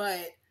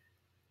 But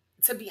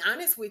to be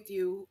honest with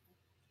you,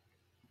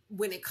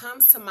 when it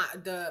comes to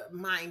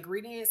my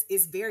ingredients,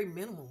 it's very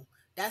minimal.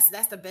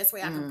 That's the best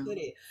way I can Mm. put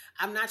it.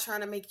 I'm not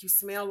trying to make you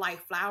smell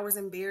like flowers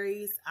and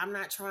berries. I'm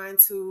not trying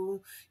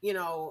to,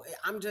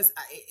 I'm just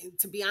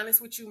to be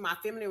honest with you, my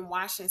feminine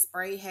wash and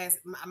spray has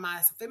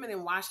my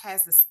feminine wash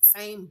has the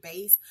same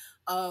base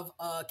of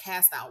a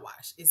cast out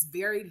wash. It's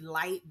very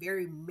light,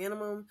 very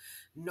minimum,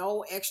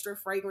 no extra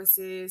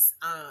fragrances,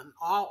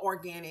 all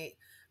organic.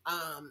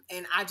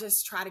 And I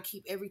just try to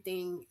keep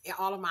everything,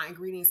 all of my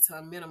ingredients to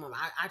a minimum.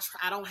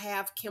 I don't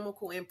have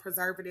chemical and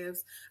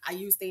preservatives. I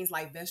use things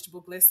like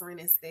vegetable glycerin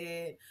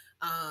instead.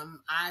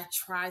 I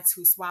try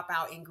to swap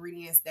out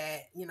ingredients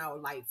that,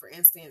 like for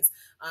instance,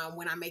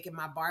 when I'm making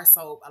my bar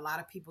soap, a lot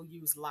of people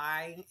use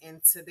lye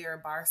into their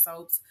bar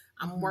soaps.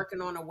 I'm Mm-hmm.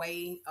 working on a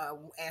way,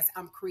 as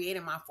I'm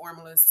creating my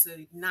formulas,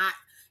 to not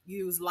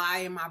use lye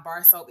in my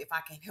bar soap if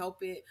I can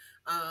help it.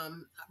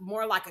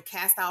 More like a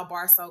cast out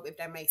bar soap, if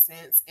that makes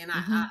sense. And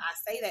Mm-hmm. I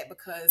say that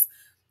because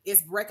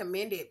it's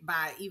recommended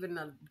by even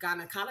the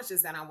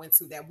gynecologists that I went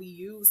to, that we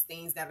use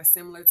things that are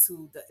similar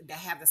to that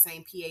have the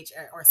same pH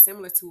or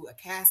similar to a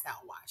cast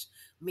out wash,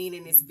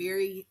 meaning it's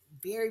very,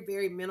 very,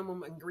 very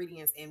minimum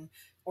ingredients and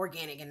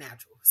organic and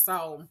natural.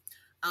 So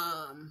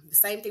the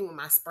same thing with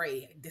my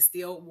spray,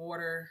 distilled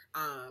water.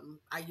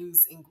 I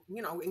use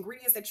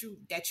ingredients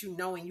that you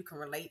know and you can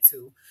relate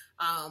to.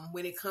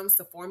 When it comes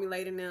to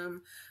formulating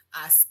them,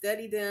 I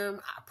study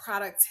them, I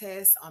product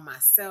test on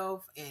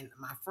myself and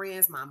my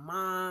friends, my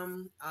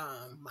mom,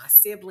 my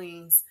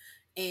siblings,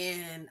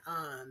 and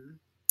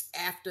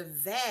after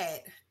that,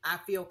 I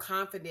feel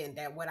confident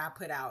that what I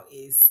put out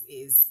is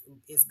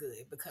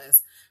good,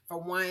 because for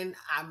one,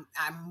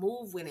 I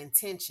move with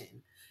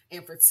intention,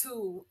 and for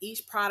two,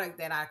 each product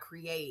that I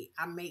create,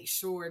 I make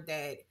sure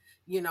that,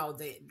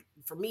 that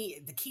for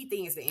me, the key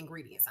thing is the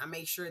ingredients. I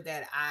make sure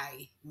that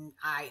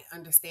I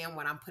understand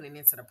what I'm putting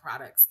into the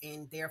products,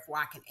 and therefore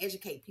I can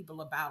educate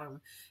people about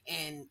them,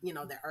 and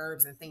the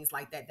herbs and things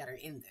like that are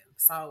in them.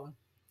 So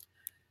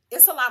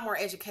it's a lot more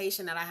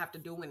education that I have to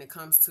do when it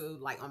comes to,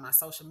 like, on my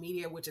social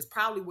media, which is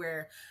probably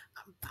where,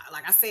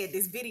 like I said,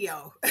 this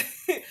video.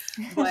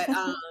 But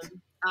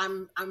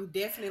I'm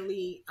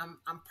definitely,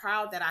 I'm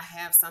proud that I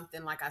have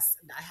something like I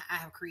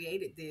have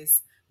created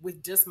this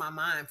with just my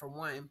mind, for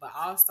one, but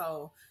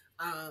also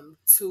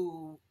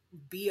to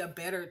be a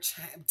better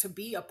to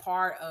be a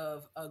part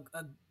of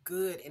a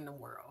good in the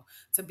world,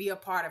 to be a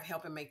part of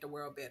helping make the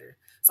world better.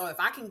 So if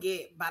I can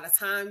get, by the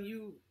time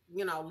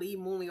leave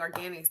Moonly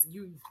Organics,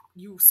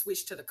 you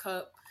switch to the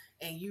cup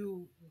and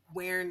you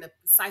wearing the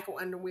cycle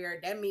underwear,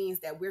 that means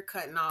that we're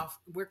cutting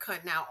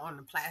out on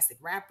the plastic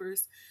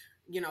wrappers,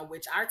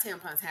 which our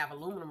tampons have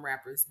aluminum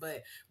wrappers,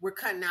 but we're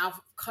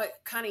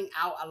cutting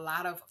out a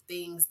lot of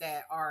things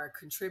that are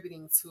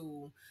contributing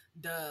to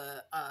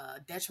the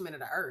detriment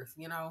of the earth.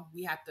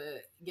 We have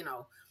to,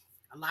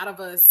 a lot of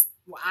us,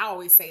 well, I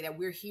always say that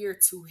we're here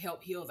to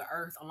help heal the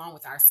earth along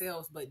with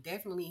ourselves, but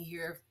definitely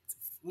here,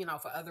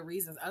 for other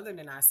reasons other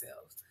than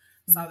ourselves.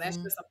 So that's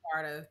Mm-hmm. just a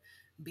part of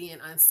being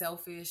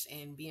unselfish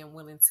and being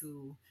willing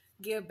to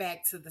give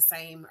back to the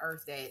same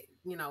earth that,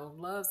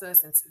 loves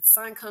us. And the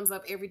sun comes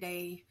up every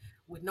day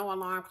with no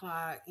alarm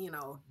clock.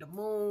 The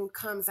moon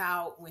comes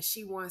out when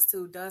she wants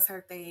to, does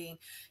her thing,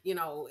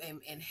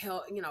 and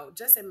help,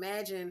 just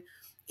imagine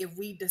if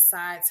we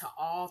decide to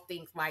all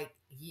think like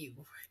you,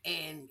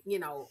 and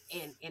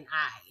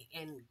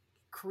and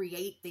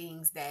create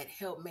things that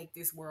help make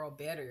this world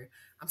better.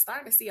 I'm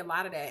starting to see a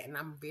lot of that, and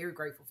I'm very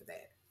grateful for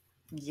that.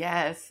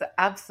 Yes,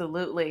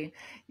 absolutely.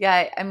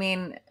 Yeah, I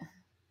mean,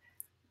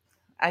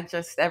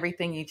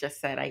 everything you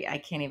just said,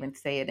 I can't even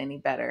say it any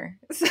better.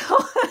 So,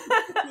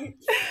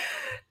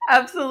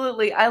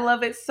 absolutely. I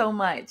love it so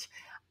much.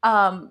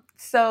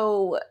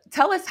 So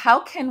tell us, how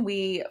can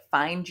we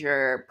find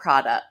your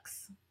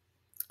products?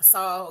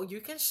 So you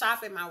can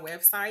shop at my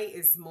website.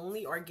 It's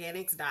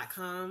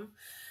moonlyorganics.com.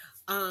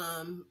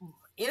 um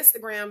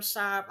Instagram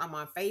shop. I'm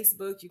on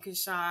Facebook. You can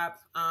shop,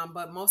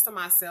 but most of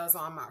my sales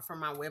are from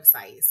my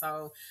website.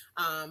 So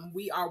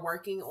we are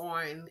working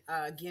on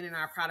getting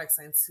our products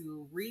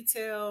into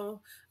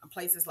retail,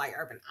 places like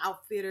Urban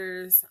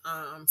Outfitters,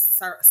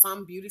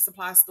 some beauty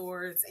supply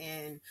stores,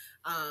 and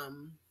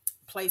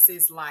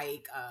places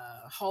like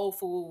Whole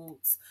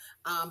Foods.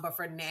 But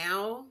for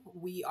now,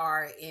 we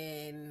are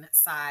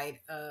inside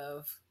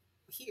of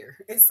here.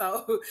 And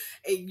so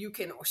you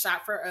can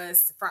shop from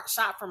us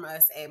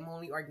at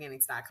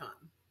moonlyorganics.com.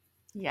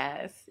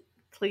 Yes,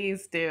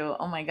 please do.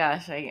 Oh my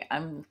gosh,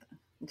 I'm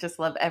just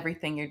love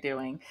everything you're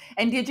doing.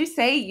 And did you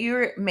say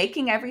you're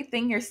making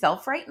everything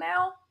yourself right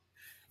now?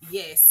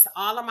 Yes,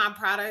 all of my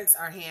products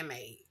are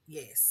handmade.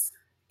 Yes.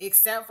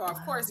 Except for, of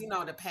course,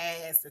 Wow. the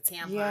pads, the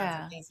tampons, and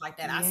Yeah. things like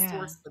that. I Yeah.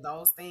 source for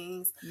those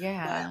things. But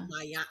Yeah.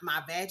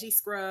 my veggie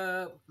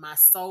scrub, my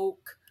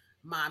soak,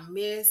 my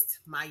mist,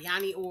 my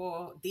Yanni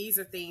oil. These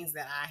are things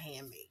that I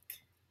hand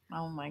make.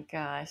 Oh my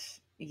gosh.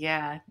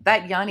 Yeah.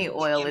 That Yanni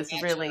oil And is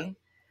match up. really,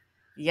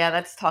 yeah,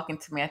 that's talking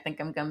to me. I think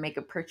I'm going to make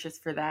a purchase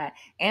for that.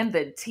 And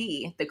the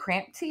tea, the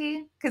cramp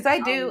tea. Because I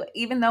do, Oh,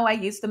 even though I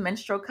use the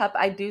menstrual cup,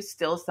 I do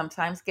still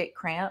sometimes get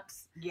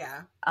cramps.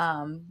 yeah.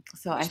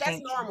 So I Which that's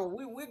think, normal.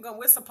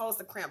 We're supposed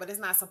to cramp, but it's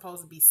not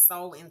supposed to be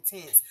so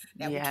intense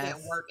that we can't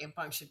yes, work and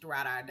function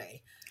throughout our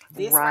day.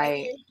 This right right.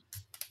 here,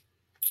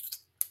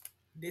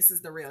 this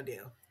is the real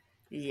deal.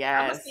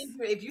 I'm gonna Yes. send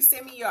you if you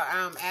send me your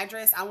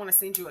address, I want to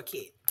send you a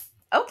kit.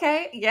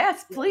 Okay.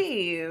 Yes, Yes,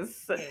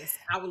 please. yes,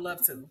 I would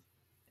love to.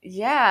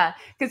 Yeah,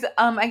 because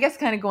I guess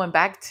kind of going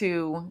back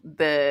to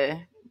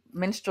the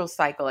menstrual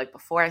cycle, like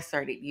before I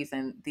started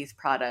using these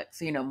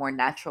products, more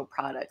natural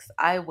products,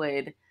 I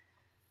would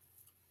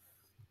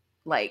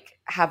like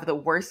have the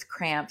worst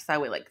cramps. I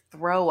would like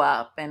throw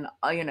up and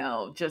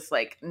just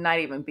like not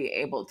even be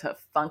able to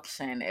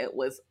function. It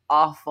was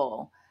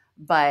awful.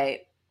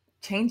 But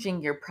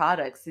changing your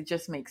products, it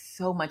just makes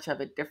so much of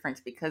a difference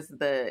because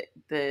the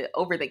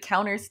over the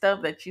counter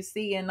stuff that you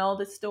see in all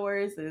the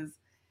stores is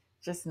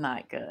just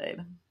not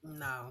good.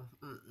 No,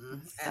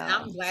 mm-mm. And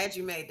I'm So, glad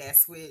you made that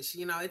switch.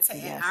 You know,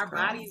 yes, our girl.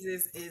 bodies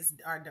is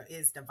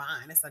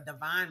divine. It's a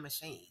divine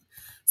machine.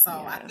 So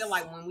I feel Yes.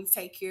 like when we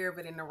take care of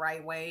it in the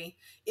right way,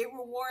 it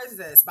rewards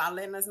us by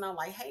letting us know,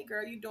 like, "Hey,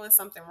 girl, you're doing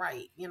something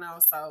right." You know,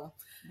 so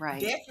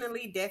Right.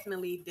 definitely,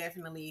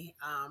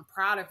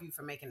 proud of you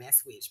for making that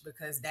switch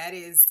because that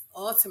is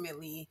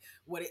ultimately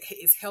what it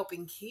is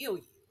helping heal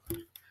you.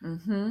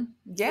 Mhm.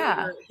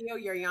 Yeah. Heal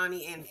your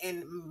Yanni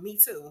and me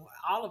too,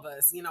 all of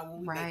us, you know, when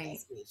we make that Right.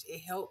 switch it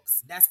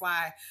helps. That's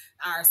why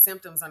our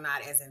symptoms are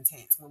not as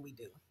intense when we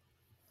do.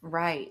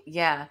 Right.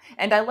 Yeah.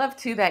 And I love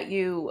too that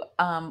you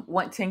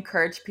want to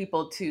encourage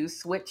people to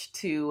switch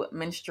to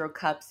menstrual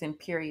cups and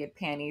period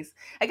panties.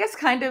 I guess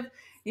kind of,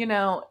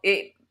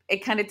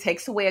 it kind of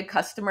takes away a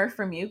customer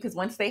from you because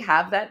once they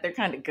have that, they're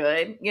kind of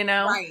good.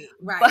 Right,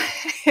 But right.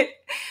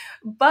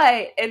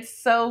 but it's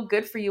so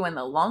good for you in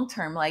the long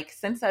term. Like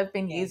since I've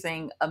been Yes,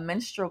 using a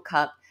menstrual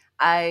cup,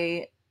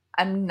 I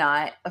I'm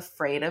not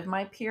afraid of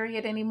my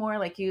period anymore.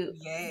 Like you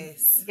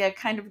yes, yeah,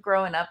 kind of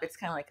growing up, it's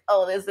kind of like,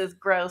 oh, this is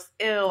gross.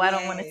 Ew, I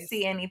don't want to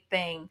see yes,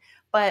 anything.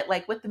 But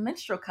like with the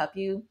menstrual cup,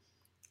 you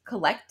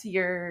collect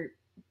your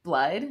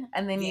blood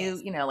and then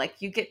yes,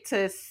 like you get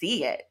to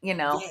see it.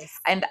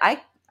 yes. And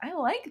I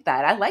like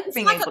that. I like It's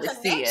being like a able to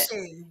see it.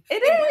 connection.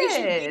 It It brings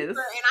you is.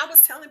 deeper. And I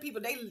was telling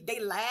people they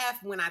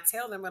laugh when I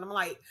tell them, but I'm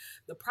like,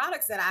 the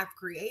products that I've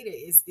created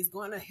is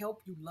going to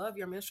help you love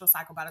your menstrual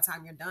cycle by the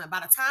time you're done.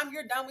 By the time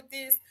you're done with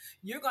this,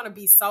 you're going to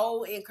be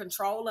so in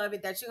control of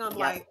it that you're going to be Yep.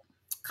 like,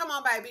 come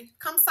on, baby,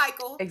 come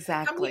cycle,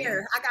 come Exactly.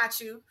 here, I got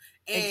you,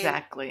 and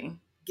Exactly.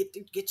 get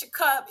your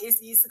cup.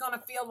 It's going to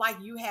feel like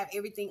you have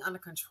everything under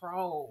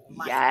control.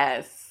 Like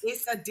Yes.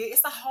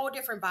 it's a whole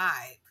different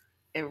vibe.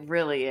 It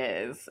really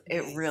is.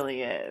 It Yes.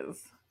 really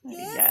is.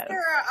 Yes, Yes.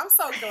 girl. I'm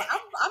so glad.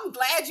 I'm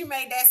glad you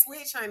made that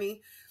switch,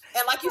 honey.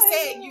 And like you I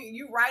said, know.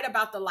 you right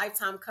about the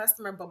lifetime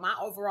customer, but my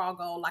overall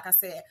goal, like I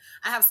said,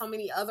 I have so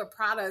many other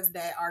products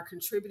that are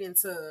contributing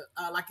to,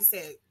 like you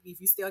said, if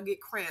you still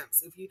get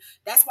cramps, if you,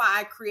 that's why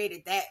I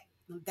created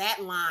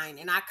that line,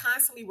 and I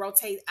constantly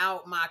rotate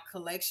out my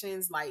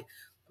collections. Like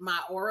my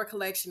Aura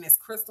collection is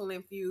crystal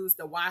infused,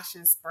 the wash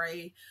and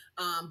spray,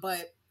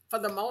 but for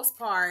the most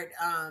part,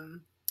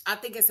 I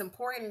think it's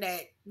important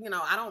that,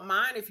 I don't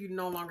mind if you're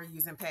no longer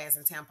using pads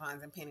and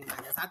tampons and penny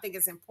liners. I think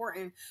it's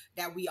important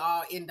that we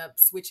all end up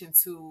switching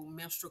to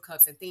menstrual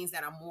cups and things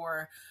that are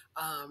more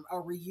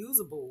or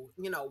reusable,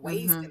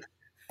 waste Mhm. and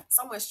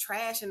so much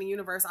trash in the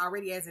universe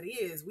already as it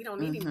is. We don't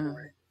need any more.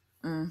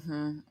 Mhm.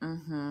 Mhm.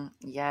 Mhm.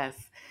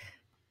 Yes.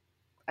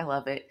 I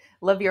love it.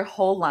 Love your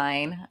whole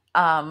line.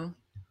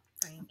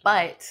 Thank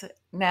you. But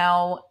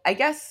now I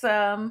guess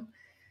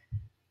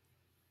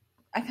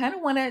I kind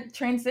of want to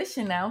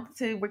transition now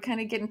to we're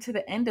kind of getting to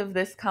the end of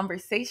this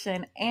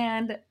conversation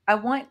and I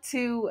want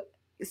to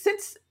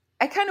since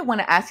I kind of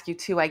want to ask you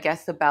too I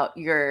guess about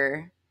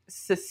your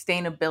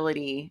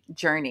sustainability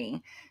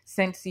journey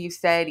since you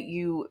said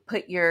you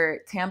put your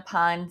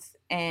tampons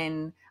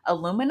in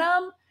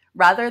aluminum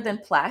rather than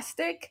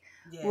plastic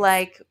Yes.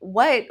 like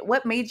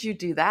what made you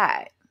do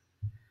that.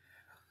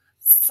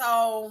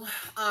 So,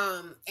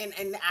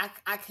 and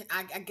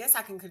I guess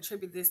I can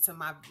contribute this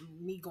to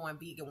me going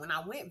vegan. When I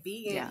went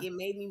vegan, Yeah. it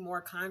made me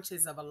more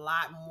conscious of a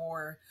lot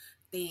more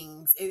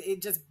things.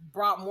 It just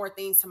brought more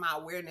things to my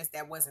awareness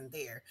that wasn't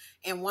there.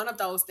 And one of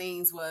those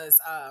things was,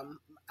 and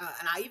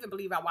I even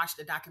believe I watched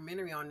a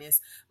documentary on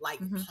this, like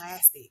Hmm.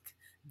 plastic.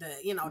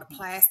 The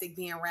plastic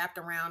being wrapped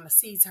around the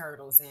sea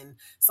turtles and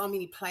so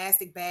many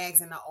plastic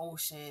bags in the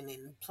ocean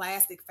and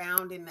plastic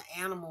found in the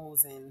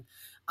animals and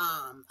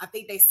I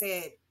think they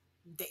said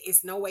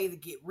it's no way to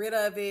get rid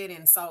of it.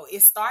 And so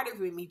it started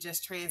with me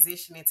just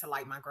transitioning to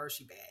like my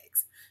grocery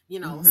bags,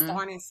 Hmm.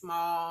 starting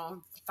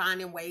small,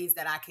 finding ways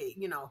that I could,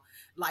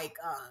 like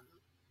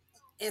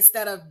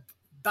instead of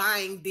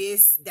buying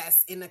this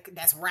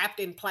that's wrapped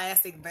in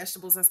plastic,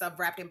 vegetables and stuff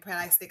wrapped in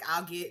plastic.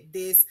 I'll get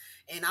this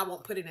and I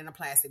won't put it in a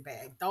plastic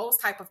bag. Those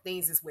type of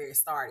things is where it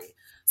started.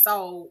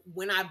 So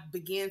when I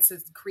began to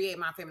create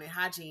my feminine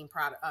hygiene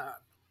product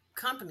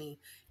company,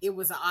 it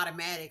was an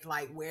automatic,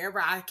 like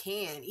wherever I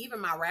can, even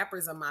my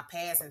wrappers of my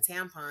pads and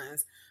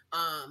tampons,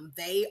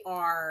 they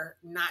are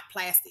not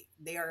plastic.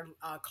 They are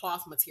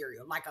cloth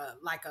material, like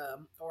a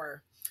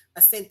or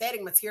a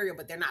synthetic material,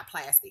 but they're not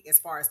plastic as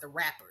far as the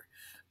wrapper.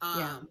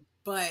 Yeah.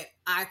 But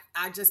I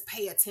just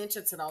pay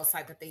attention to those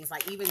type of things.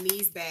 Like even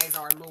these bags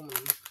are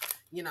aluminum.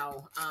 You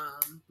know,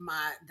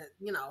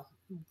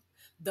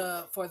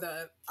 for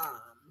the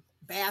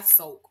bath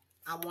soak,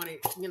 I wanted,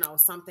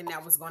 something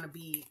that was going to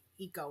be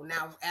eco.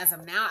 Now, as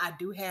of now, I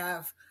do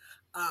have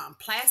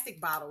plastic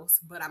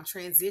bottles, but I'm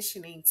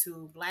transitioning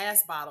to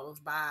glass bottles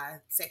by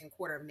second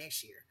quarter of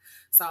next year.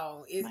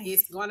 So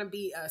it's going to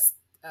be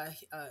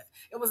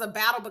it was a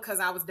battle because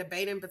I was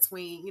debating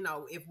between,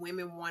 if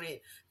women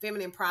wanted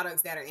feminine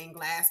products that are in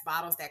glass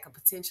bottles that could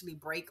potentially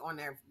break on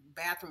their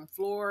bathroom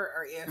floor,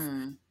 or if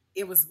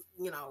it was,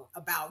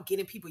 about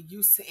getting people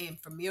used to and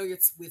familiar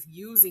with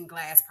using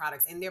glass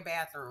products in their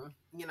bathroom,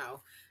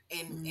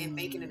 and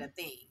making it a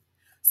thing.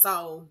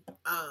 So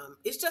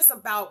it's just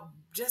about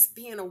just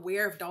being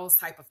aware of those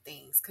type of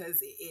things, because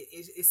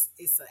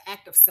it's an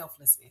act of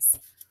selflessness.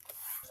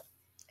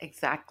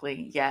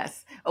 Exactly.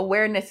 Yes.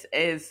 Awareness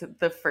is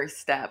the first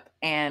step.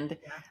 And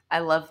I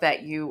love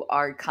that you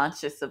are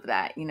conscious of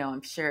that.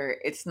 I'm sure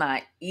it's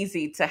not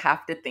easy to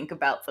have to think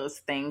about those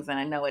things. And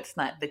I know it's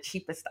not the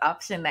cheapest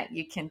option that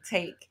you can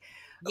take.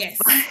 Yes,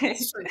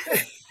 that's true.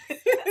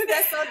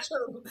 That's so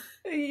true.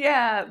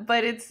 Yeah.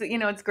 But it's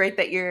great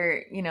that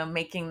you're,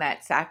 making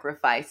that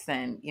sacrifice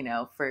and,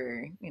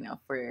 for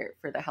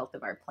the health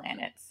of our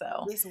planet.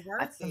 So it's worth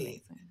that's it.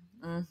 Amazing.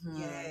 Mm-hmm.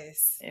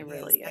 Yes. It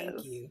really is.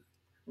 Thank you.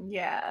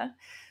 Yeah.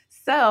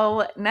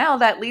 So now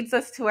that leads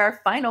us to our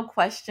final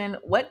question.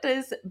 What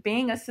does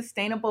being a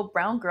sustainable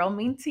brown girl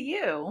mean to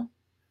you?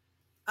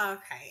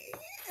 Okay.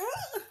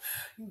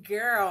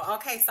 Girl.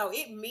 Okay. So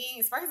it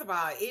means, first of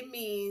all, it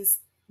means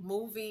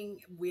moving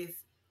with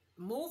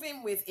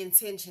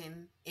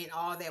intention in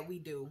all that we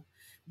do.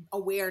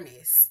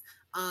 Awareness.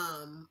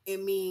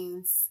 It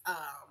means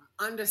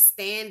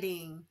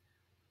understanding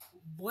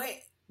what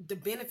the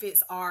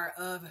benefits are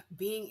of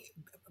being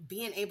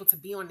able to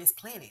be on this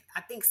planet.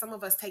 I think some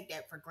of us take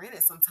that for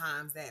granted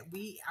sometimes, that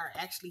we are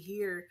actually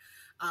here,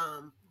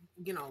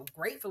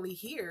 gratefully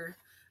here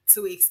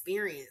to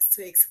experience,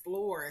 to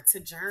explore, to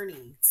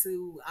journey,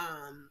 to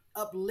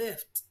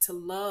uplift, to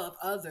love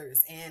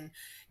others and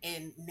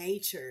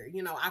nature.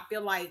 I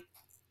feel like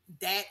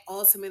that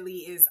ultimately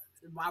is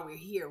why we're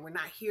here. We're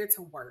not here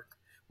to work.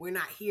 We're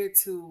not here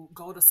to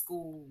go to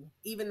school,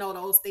 even though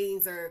those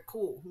things are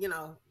cool,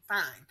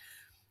 fine.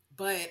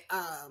 But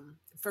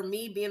for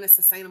me, being a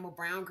sustainable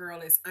brown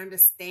girl is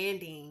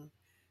understanding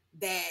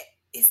that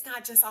it's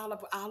not just all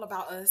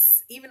about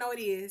us, even though it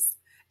is.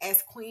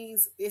 As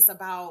queens, it's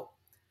about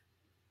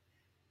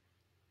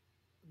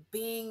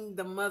being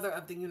the mother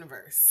of the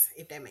universe,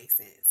 if that makes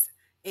sense.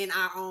 In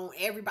our own,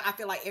 everybody, I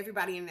feel like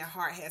everybody in their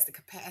heart has the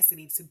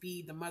capacity to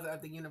be the mother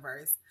of the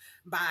universe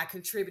by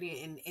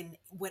contributing in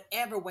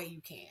whatever way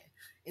you can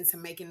into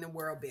making the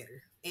world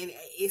better. And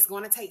it's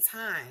going to take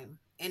time,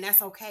 and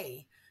that's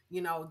okay.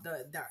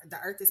 The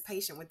earth is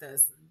patient with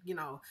us.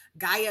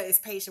 Gaia is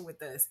patient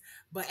with us.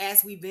 But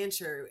as we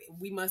venture,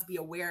 we must be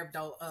aware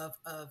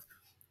of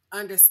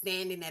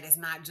understanding that it's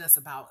not just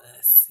about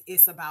us.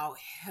 It's about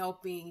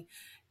helping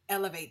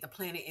elevate the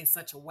planet in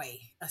such a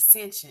way.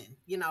 Ascension,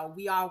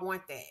 we all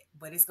want that,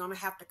 but it's going to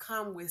have to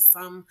come with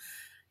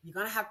you're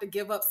going to have to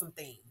give up some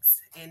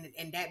things.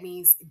 And that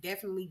means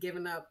definitely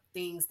giving up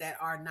things that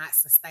are not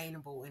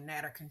sustainable and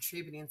that are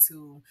contributing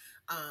to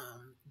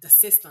the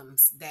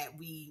systems that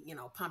we,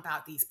 pump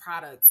out these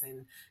products,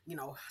 and,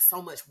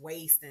 so much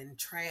waste and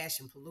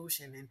trash and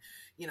pollution. And,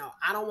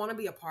 I don't want to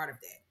be a part of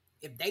that.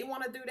 If they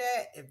want to do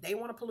that, if they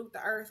want to pollute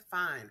the earth,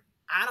 fine.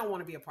 I don't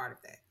want to be a part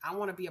of that. I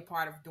want to be a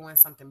part of doing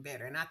something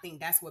better. And I think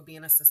that's what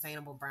being a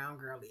sustainable brown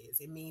girl is.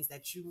 It means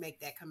that you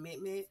make that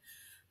commitment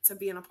to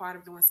being a part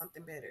of doing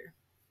something better.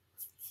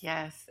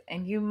 Yes,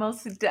 and you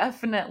most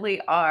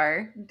definitely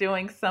are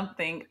doing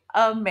something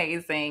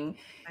amazing.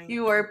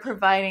 You are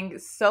providing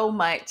so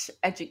much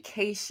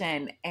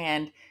education,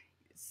 and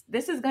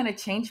this is going to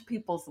change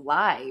people's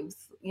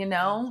lives,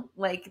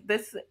 like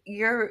this,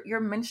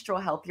 your menstrual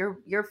health,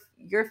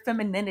 your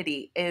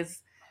femininity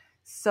is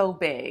so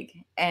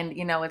big. And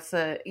it's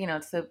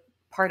a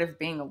part of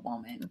being a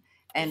woman,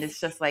 and it's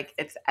just like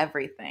it's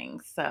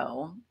everything.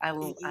 So I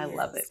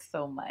love it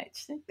so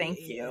much. Thank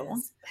you.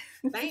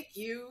 Thank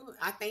you.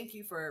 I thank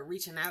you for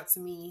reaching out to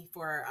me,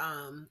 for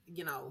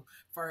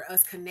for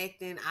us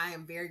connecting. I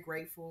am very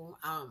grateful.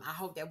 I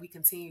hope that we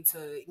continue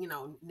to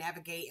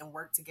navigate and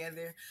work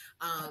together.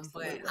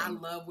 But I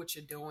love what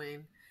you're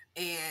doing.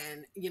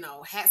 And,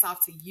 hats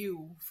off to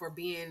you for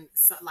being,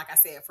 like I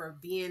said, for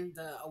being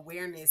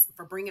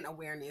for bringing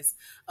awareness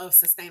of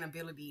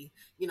sustainability,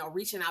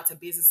 reaching out to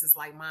businesses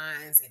like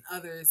mine and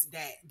others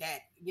that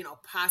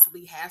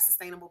possibly have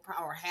sustainable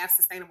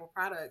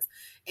products,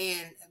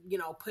 and,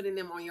 putting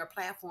them on your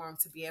platform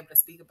to be able to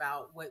speak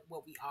about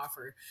what we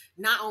offer.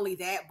 Not only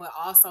that, but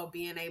also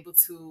being able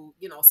to,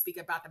 speak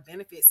about the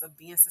benefits of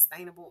being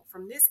sustainable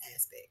from this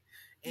aspect.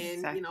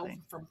 And,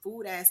 Exactly. from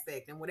food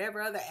aspect and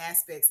whatever other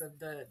aspects of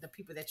the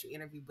people that you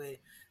interview. But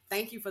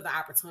thank you for the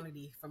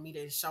opportunity for me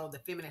to show the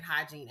feminine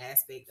hygiene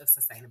aspect of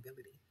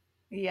sustainability.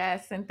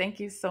 Yes, and thank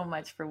you so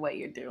much for what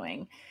you're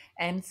doing.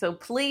 And so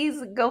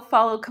please go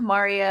follow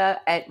Kamaria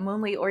at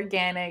Moonly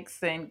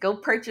Organics and go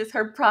purchase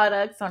her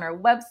products on her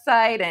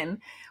website.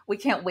 And we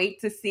can't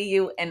wait to see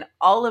you in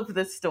all of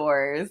the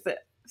stores.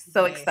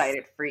 So Yes.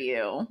 excited for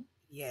you.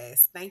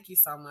 Yes. Thank you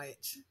so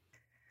much.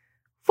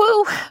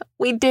 Woo!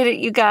 We did it,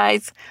 you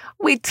guys.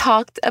 We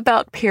talked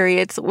about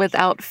periods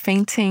without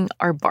fainting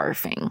or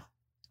barfing.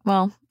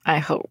 Well, I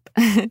hope.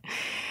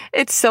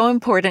 It's so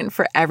important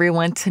for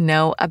everyone to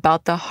know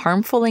about the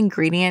harmful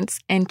ingredients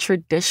in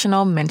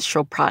traditional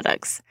menstrual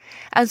products,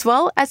 as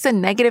well as the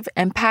negative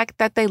impact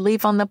that they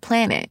leave on the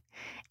planet,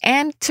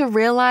 and to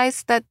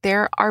realize that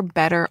there are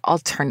better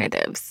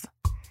alternatives.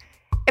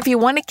 If you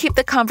want to keep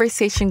the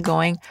conversation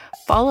going,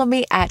 follow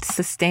me at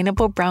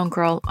Sustainable Brown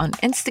Girl on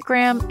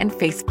Instagram and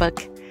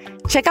Facebook.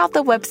 Check out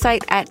the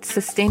website at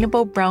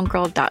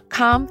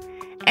sustainablebrown.com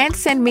and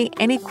send me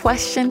any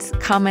questions,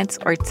 comments,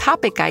 or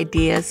topic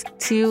ideas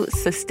to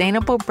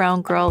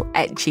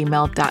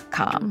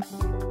sustainablebrownGirl@gmail.com.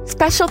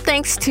 Special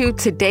thanks to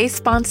today's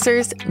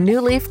sponsors,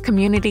 New Leaf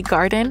Community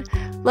Garden,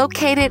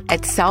 located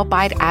at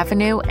Salbide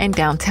Avenue in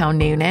downtown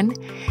Newnan,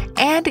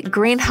 and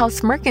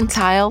Greenhouse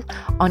Mercantile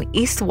on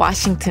East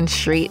Washington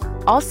Street,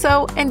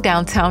 also in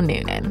downtown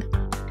Newnan.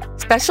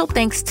 Special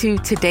thanks to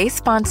today's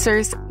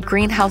sponsors,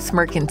 Greenhouse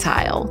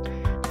Mercantile.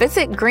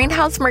 Visit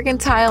Greenhouse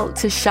Mercantile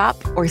to shop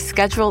or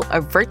schedule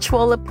a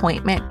virtual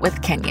appointment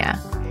with Kenya.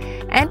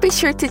 And be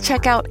sure to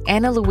check out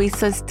Ana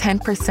Luisa's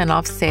 10%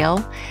 off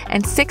sale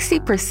and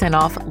 60%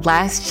 off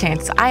last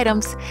chance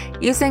items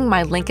using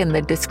my link in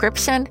the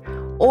description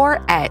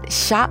or at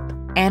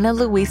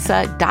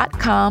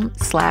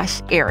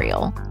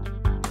shopanaluisa.com/Ariel.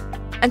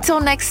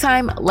 Until next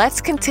time, let's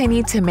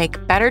continue to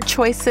make better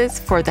choices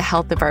for the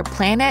health of our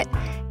planet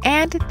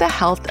and the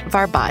health of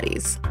our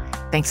bodies.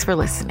 Thanks for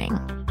listening.